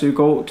 Yeah, so you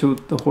go to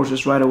the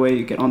horses right away,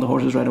 you get on the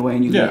horses right away,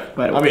 and you leave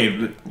right away. I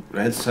mean,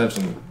 let's have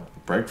some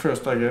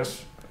breakfast, I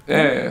guess.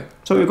 Yeah.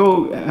 So you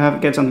go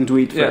get something to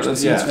eat Yeah,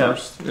 first. let's eat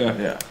first.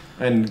 Yeah.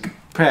 And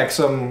pack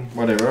some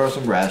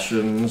some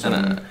rations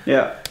and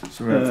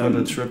so for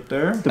the trip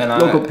there. The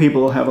local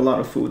people have a lot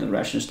of food and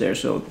rations there,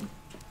 so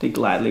they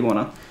gladly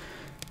wanna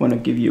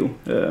give you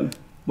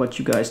what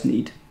you guys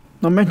need.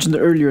 I mentioned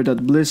earlier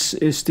that Bliss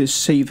is this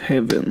safe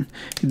haven.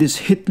 It is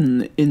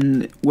hidden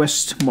in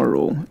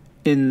Westmorrow,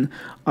 in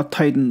a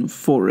Titan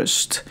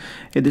forest.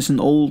 It is an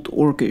old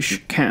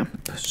orcish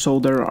camp, so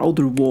there are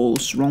outer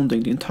walls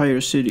surrounding the entire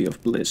city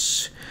of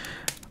Bliss.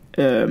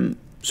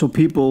 So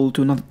people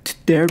do not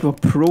dare to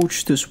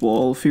approach this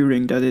wall,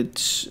 fearing that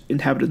it's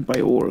inhabited by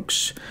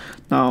orcs.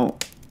 Now,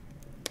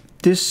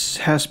 this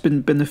has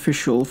been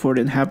beneficial for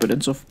the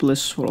inhabitants of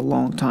Bliss for a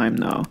long time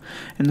now.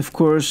 And of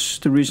course,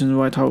 the reason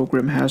why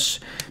Taugrim has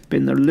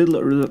been a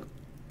little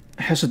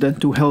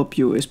hesitant to help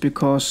you is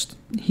because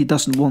he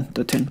doesn't want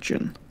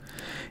attention.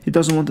 He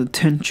doesn't want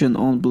attention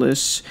on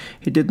Bliss.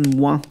 He didn't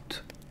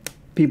want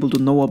people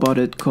to know about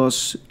it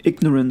because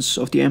ignorance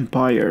of the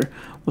Empire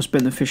was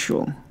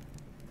beneficial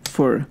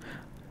for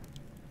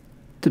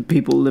the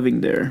people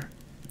living there.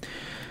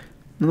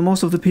 Now,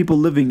 most of the people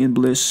living in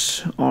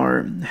Bliss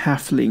are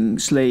halfling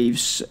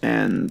slaves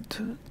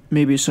and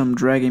maybe some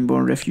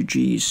dragonborn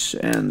refugees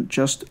and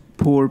just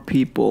poor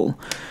people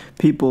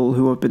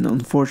who have been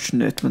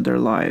unfortunate in their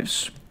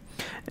lives.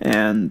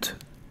 And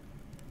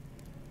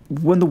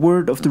when the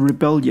word of the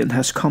rebellion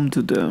has come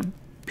to the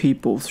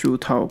people through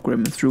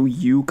Taugrim, through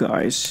you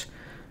guys,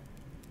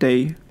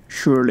 they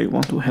surely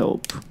want to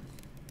help.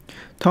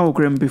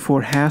 Taugrim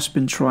before has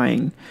been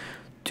trying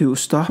to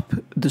stop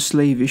the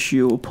slave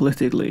issue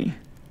politically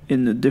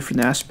in the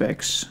different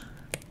aspects,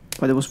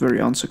 but it was very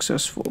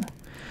unsuccessful.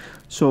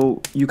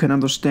 So you can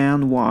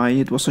understand why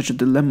it was such a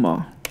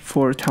dilemma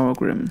for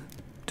Taugrim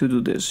to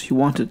do this. He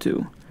wanted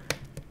to,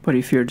 but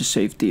he feared the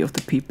safety of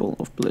the people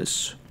of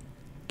Bliss.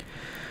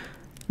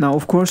 Now,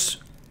 of course,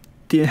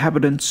 the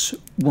inhabitants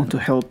want to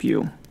help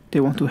you. They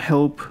want to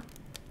help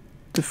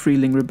the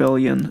Freeling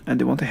Rebellion, and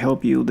they want to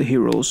help you, the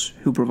heroes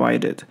who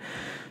provide it.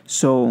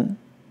 So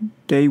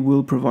they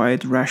will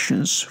provide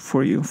rations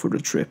for you for the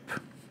trip.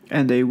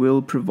 And they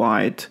will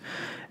provide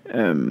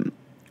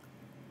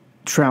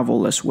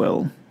travel as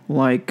well.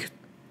 Like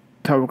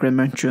Taugrim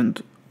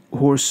mentioned,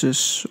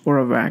 horses or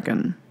a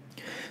wagon.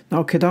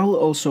 Now, Kedal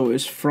also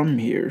is from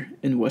here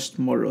in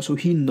Westmorrow, so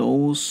he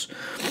knows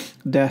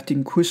that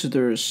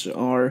inquisitors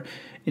are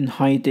in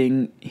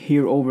hiding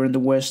here over in the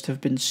west,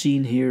 have been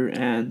seen here,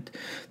 and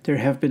there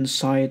have been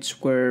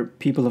sites where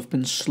people have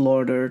been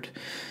slaughtered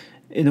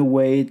in a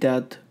way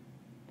that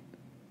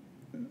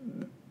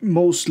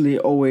mostly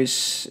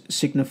always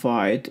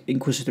signified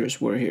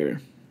inquisitors were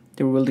here.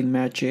 They were wielding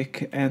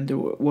magic, and there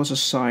was a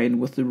sign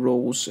with the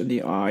rose in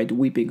the eye, the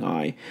weeping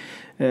eye,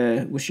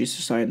 which is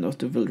a sign of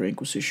the Wilder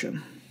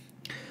Inquisition.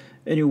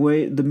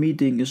 Anyway, the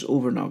meeting is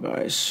over now,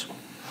 guys.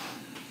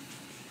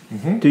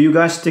 Mm-hmm. Do you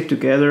guys stick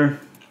together?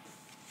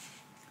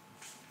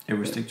 Yeah,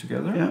 we stick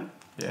together? Yeah.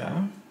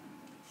 Yeah.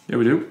 Yeah,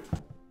 we do.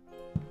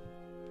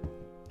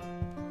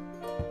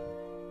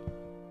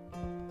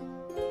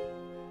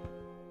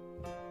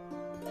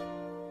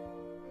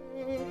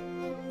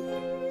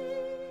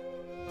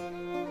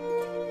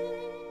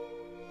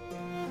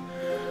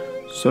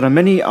 So the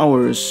many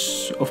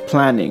hours of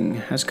planning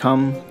has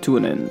come to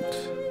an end.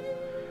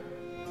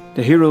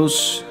 The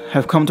heroes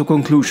have come to a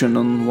conclusion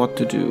on what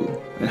to do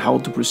and how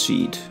to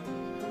proceed.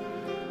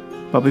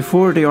 But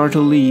before they are to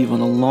leave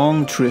on a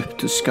long trip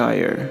to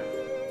Skyr,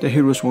 the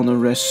heroes want to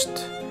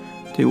rest,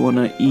 they want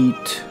to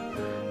eat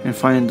and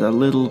find a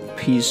little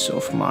peace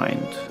of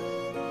mind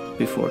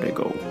before they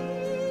go.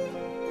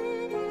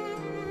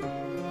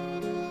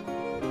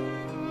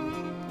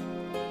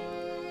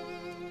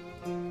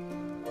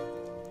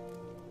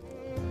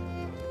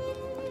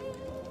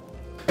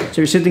 So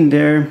you're sitting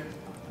there,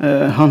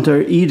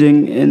 Hunter,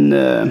 eating in,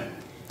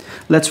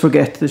 let's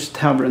forget this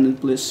tavern in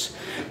Bliss.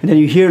 And then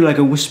you hear like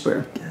a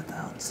whisper. Get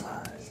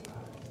outside.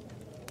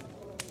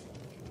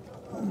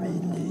 We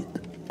need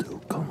to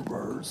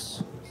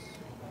converse.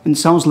 And it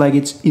sounds like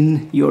it's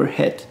in your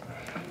head.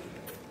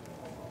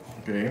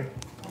 Okay.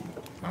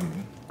 I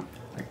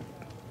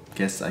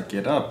guess I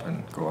get up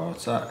and go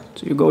outside.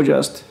 So you go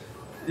just...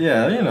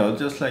 Yeah,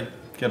 just like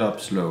get up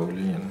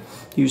slowly and...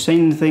 Do you say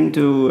anything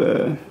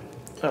to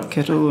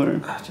Kedal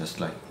or...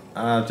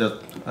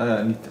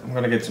 I'm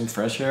gonna get some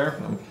fresh air.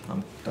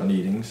 I'm done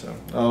eating, so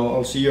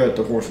I'll see you at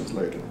the horses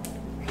later.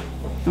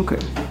 Okay.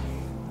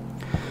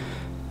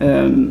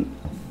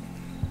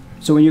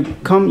 So when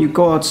you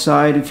go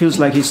outside, it feels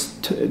like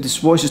this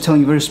voice is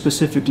telling you very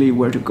specifically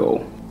where to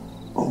go.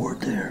 Over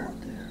there.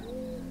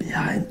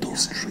 Behind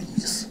those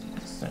trees.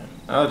 Yeah.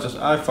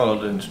 I follow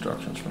the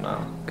instructions for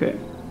now. Okay.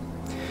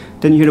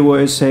 Then you hear the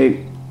voice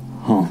say,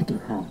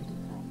 Hunter,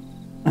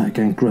 I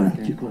can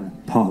grant you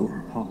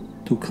power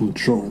to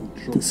control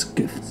this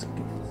gift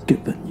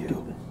given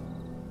you.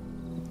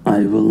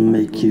 I will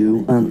make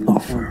you an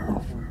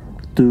offer.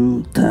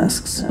 Do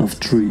tasks of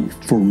 3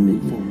 for me,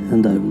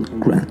 and I will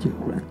grant you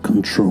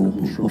control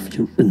of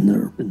your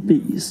inner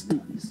beast.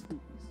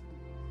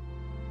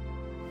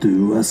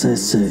 Do as I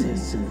say,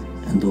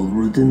 and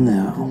already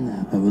now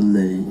I will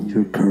lay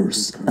your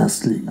curse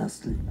asleep.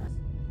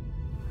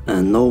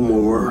 And no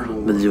more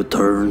will you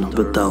turn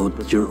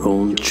without your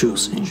own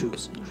choosing.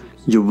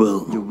 You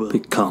will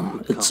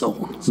become its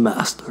own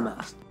master.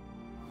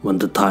 When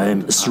the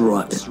time is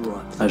right,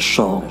 I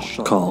shall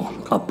call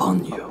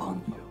upon you.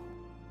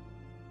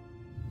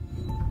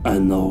 I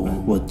know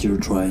what you're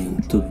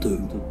trying to do.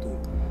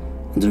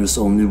 There's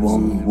only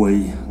one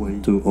way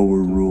to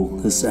overrule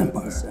his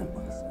empire.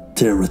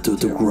 Tear it to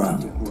the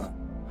ground.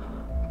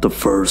 The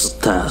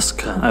first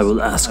task I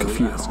will ask of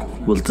you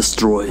will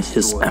destroy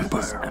his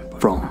empire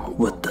from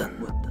within.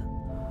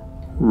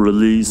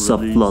 Release a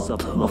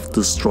flood of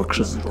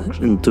destruction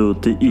into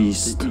the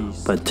east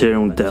by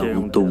tearing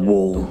down the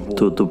wall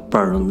to the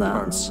barren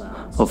lands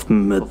of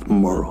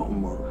Mid-Morrow.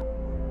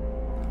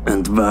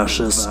 And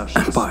Vash's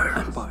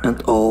empire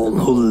and all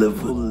who live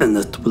in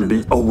it will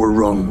be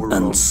overrun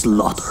and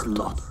slaughtered.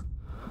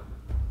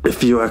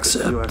 If you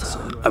accept,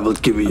 I will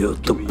give you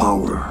the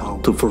power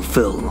to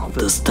fulfill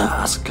this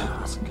task.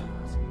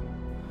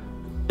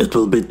 It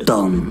will be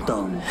done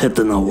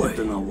hidden away,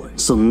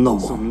 so no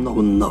one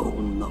will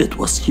know it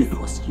was you.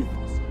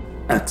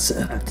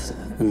 Accept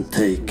and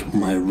take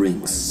my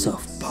rings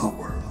of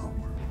power.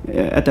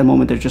 At that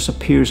moment there just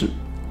appears a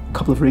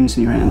couple of rings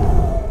in your hand.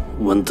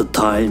 When the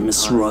time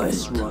is right,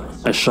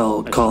 I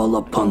shall call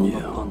upon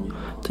you.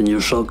 Then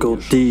you shall go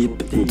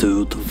deep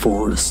into the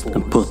forest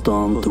and put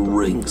on the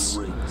rings,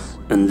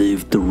 and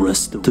leave the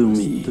rest to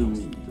me.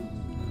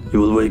 You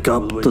will wake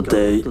up the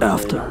day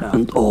after,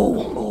 and all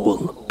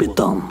will be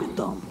done.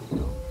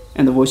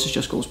 And the voices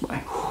just goes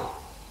by.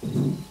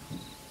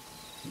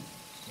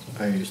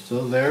 Are you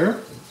still there?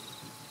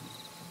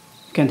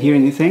 Can't hear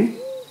anything.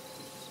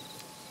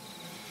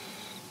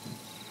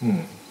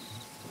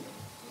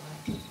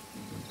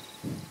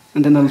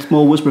 And then a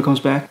small whisper comes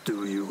back.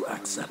 Do you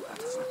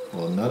accept?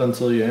 Well, not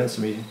until you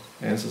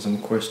answer some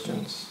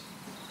questions.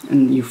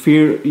 And you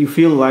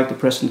feel like the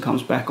presence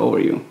comes back over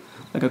you,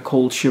 like a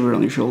cold shiver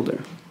on your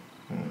shoulder.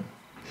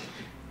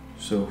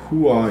 So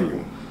who are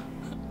you?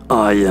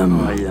 I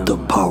am the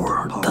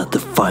power that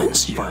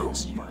defines you.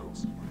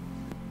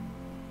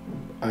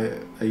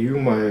 Are you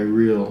my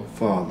real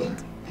father?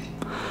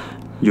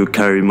 You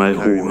carry my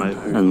horn,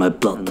 and my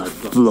blood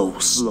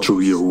flows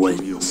through your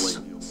veins.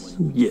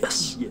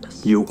 Yes,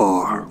 you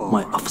are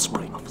my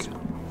offspring.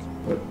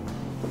 But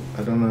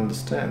I don't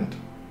understand.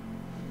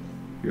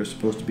 You're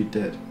supposed to be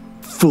dead.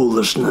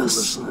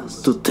 Foolishness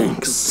to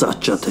think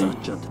such a thing.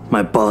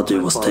 My body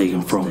was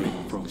taken from me,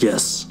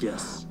 yes,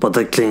 but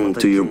I cling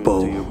to your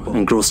bow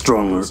and grow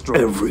stronger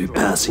every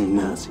passing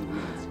move,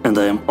 and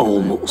I am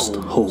almost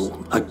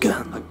whole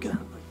again.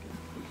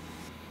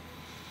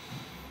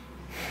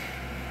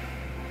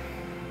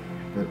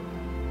 But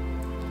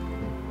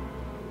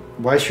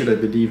why should I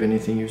believe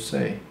anything you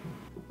say?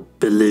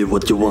 Believe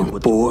what you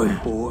want, boy.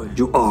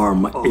 You are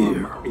my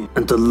heir,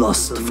 and the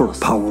lust for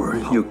power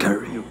you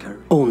carry,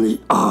 only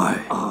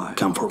I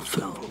can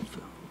fulfill.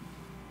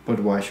 But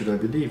why should I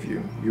believe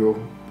you? You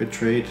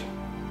betrayed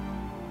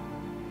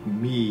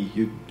me.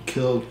 You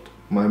killed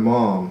my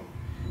mom.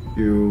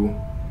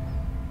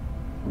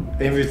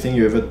 Everything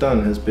you ever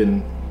done has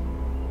been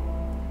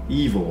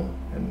evil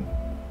and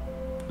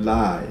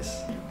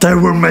lies. They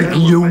were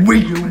making you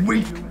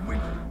weak.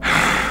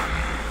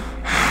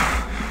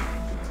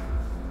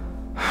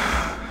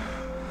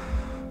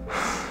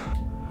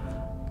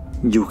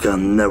 You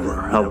can never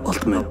have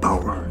ultimate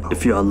power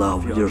if you allow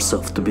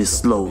yourself to be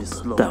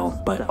slowed down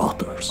by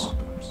others.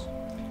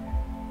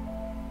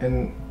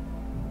 And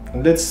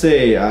let's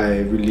say I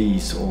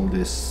release all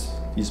these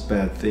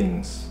bad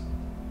things,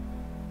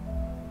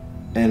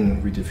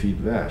 and we defeat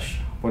Vash.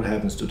 What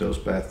happens to those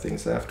bad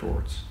things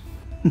afterwards?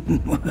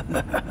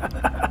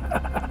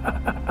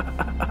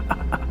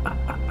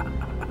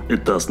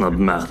 It does not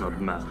matter.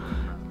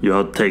 You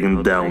have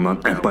taken down an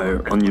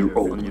empire on your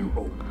own.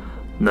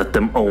 Let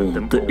them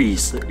own the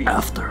East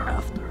after.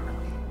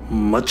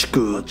 Much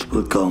good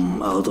will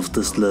come out of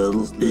this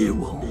little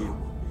evil.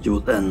 You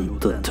will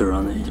end the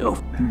tyranny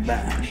of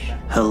Bash.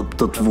 Help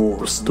the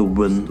dwarves to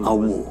win a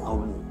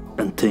war.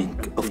 And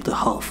think of the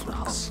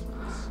halflings.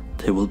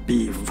 They will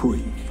be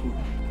free.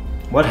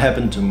 What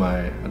happened to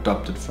my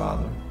adopted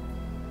father?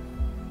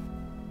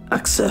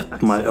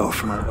 Accept my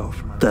offer.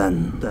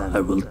 Then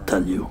I will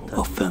tell you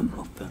of him.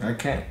 I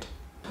can't.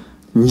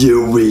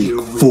 You weak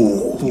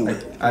fool.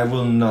 I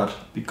will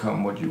not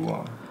become what you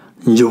are.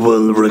 You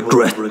will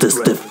regret this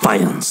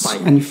defiance.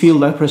 And you feel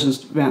that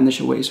presence vanish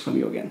away from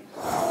you again.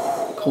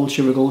 Cold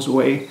shiver goes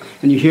away,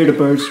 and you hear the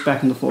birds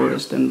back in the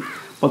forest, and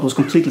what was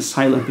completely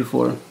silent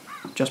before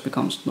just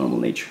becomes normal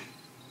nature.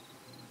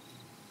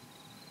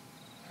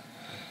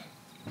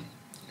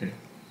 Okay.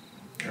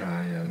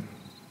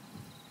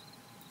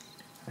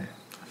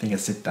 I think I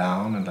sit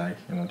down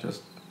and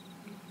just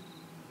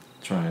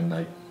try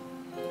and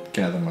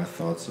gather my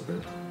thoughts a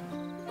bit.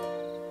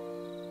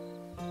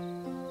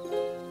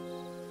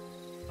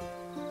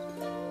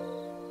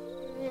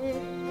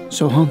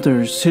 So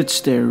Hunter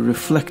sits there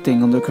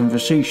reflecting on the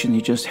conversation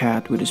he just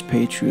had with his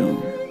Patreon.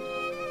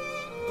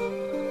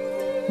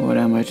 What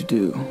am I to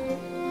do?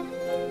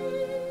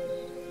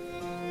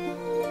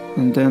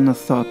 And then a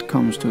thought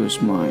comes to his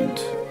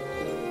mind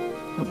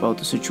about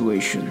the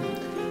situation.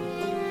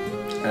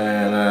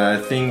 And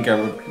I think I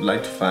would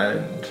like to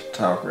find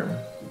Targrim.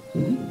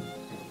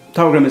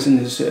 Targrim is in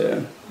his,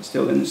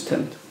 still in his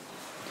tent,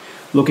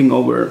 looking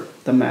over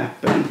the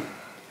map and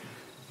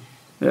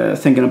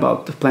thinking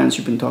about the plans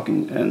you've been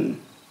talking, and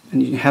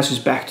he has his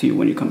back to you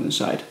when you come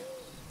inside.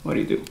 What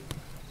do?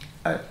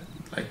 I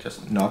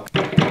just knock.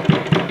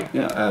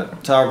 Yeah.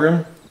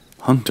 Targrim?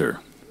 Hunter,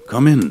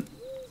 come in.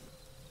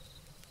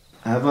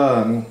 I have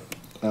a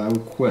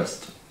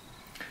request.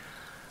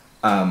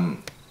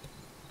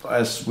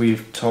 As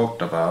we've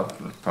talked about,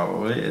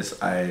 probably,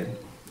 is I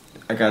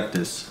got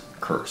this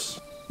curse.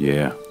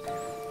 Yeah.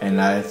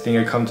 And I think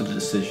I come to the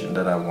decision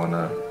that I want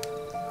to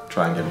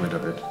try and get rid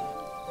of it.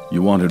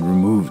 You want it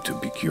removed to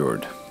be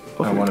cured.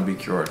 Okay. I want to be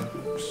cured.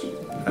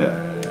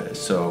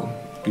 So,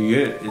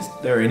 is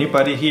there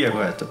anybody here who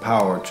has the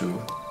power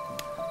to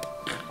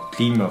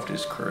clean off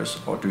this curse?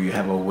 Or do you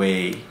have a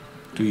way,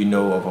 do you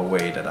know of a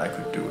way that I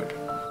could do it?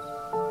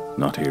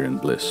 Not here in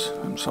Bliss,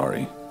 I'm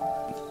sorry.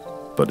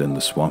 But in the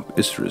swamp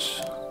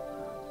Isris,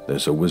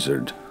 there's a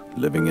wizard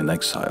living in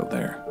exile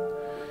there.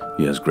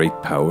 He has great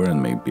power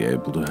and may be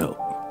able to help.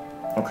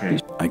 Okay.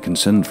 I can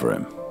send for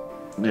him.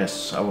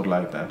 Yes, I would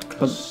like that,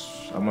 because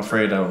I'm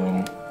afraid I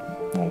won't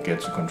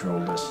get to control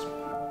this.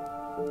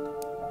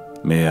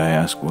 May I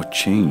ask what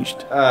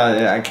changed?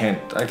 I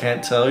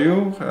can't tell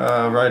you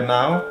right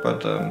now,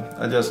 but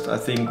I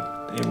think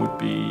it would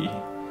be,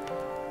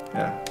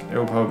 it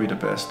would probably be the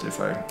best if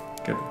I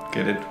get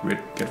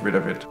rid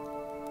of it.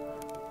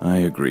 I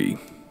agree,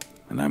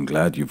 and I'm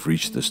glad you've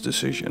reached this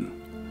decision.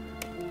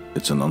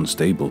 It's an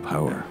unstable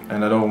power.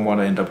 And I don't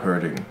want to end up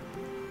hurting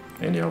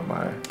any of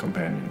my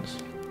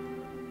companions.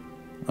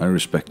 I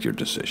respect your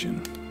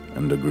decision,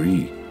 and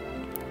agree.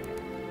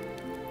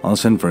 I'll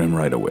send for him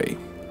right away.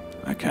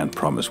 I can't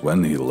promise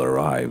when he'll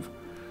arrive.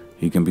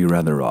 He can be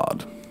rather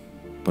odd,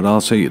 but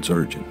I'll say it's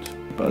urgent.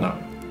 But no,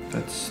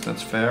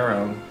 that's fair.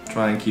 I'll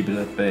try and keep it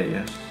at bay,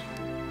 yes.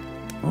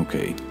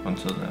 Okay.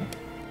 Until then.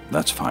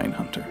 That's fine,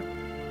 Hunter.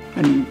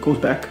 And he goes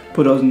back,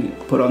 put on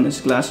his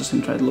glasses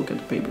and try to look at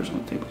the papers on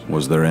the table.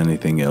 Was there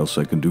anything else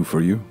I can do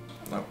for you?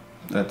 No,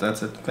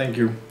 that's it. Thank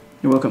you.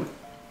 You're welcome.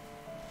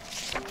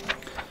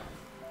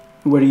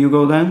 Where do you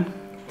go then?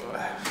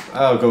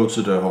 I'll go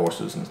to the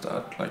horses and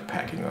start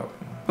packing up.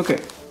 Okay.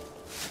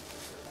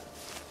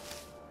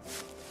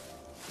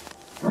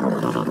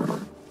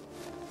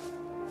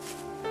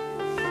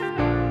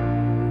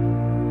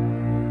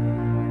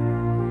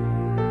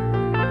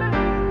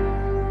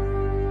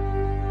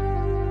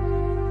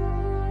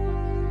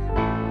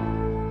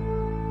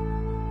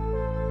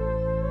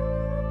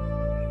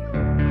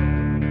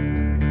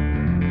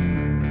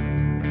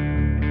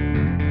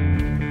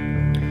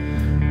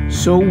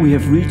 So we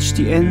have reached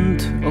the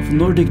end of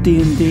Nordic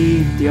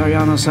D&D, the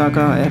Ariana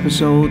Saga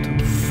episode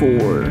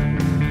 4.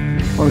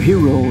 Our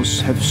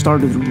heroes have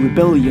started a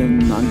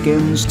rebellion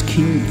against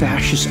King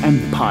Vash's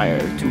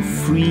empire to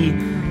free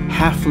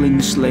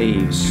halfling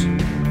slaves.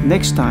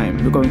 Next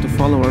time we're going to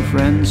follow our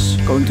friends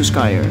going to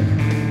Skyer.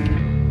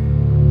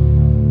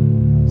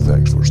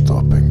 Thanks for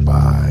stopping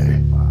by.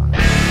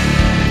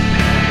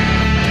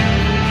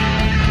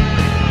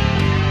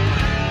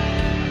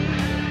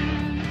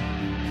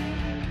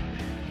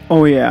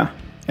 Oh yeah,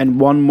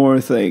 and one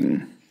more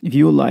thing. If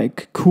you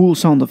like cool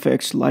sound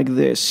effects like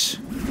this,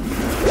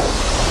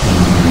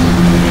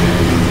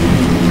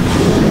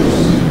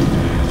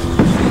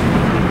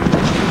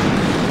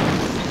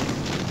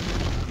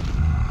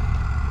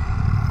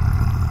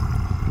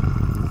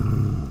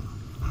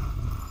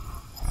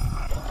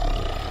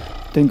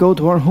 then go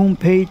to our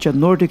homepage at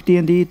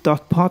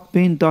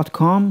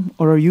nordicdnd.podbean.com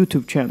or our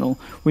YouTube channel,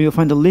 where you'll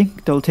find a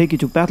link that will take you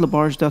to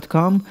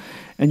battlebards.com,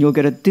 and you'll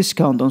get a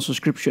discount on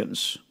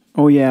subscriptions.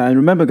 Oh yeah, and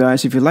remember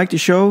guys, if you like the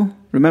show,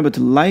 remember to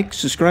like,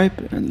 subscribe,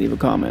 and leave a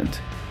comment.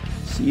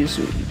 See you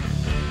soon.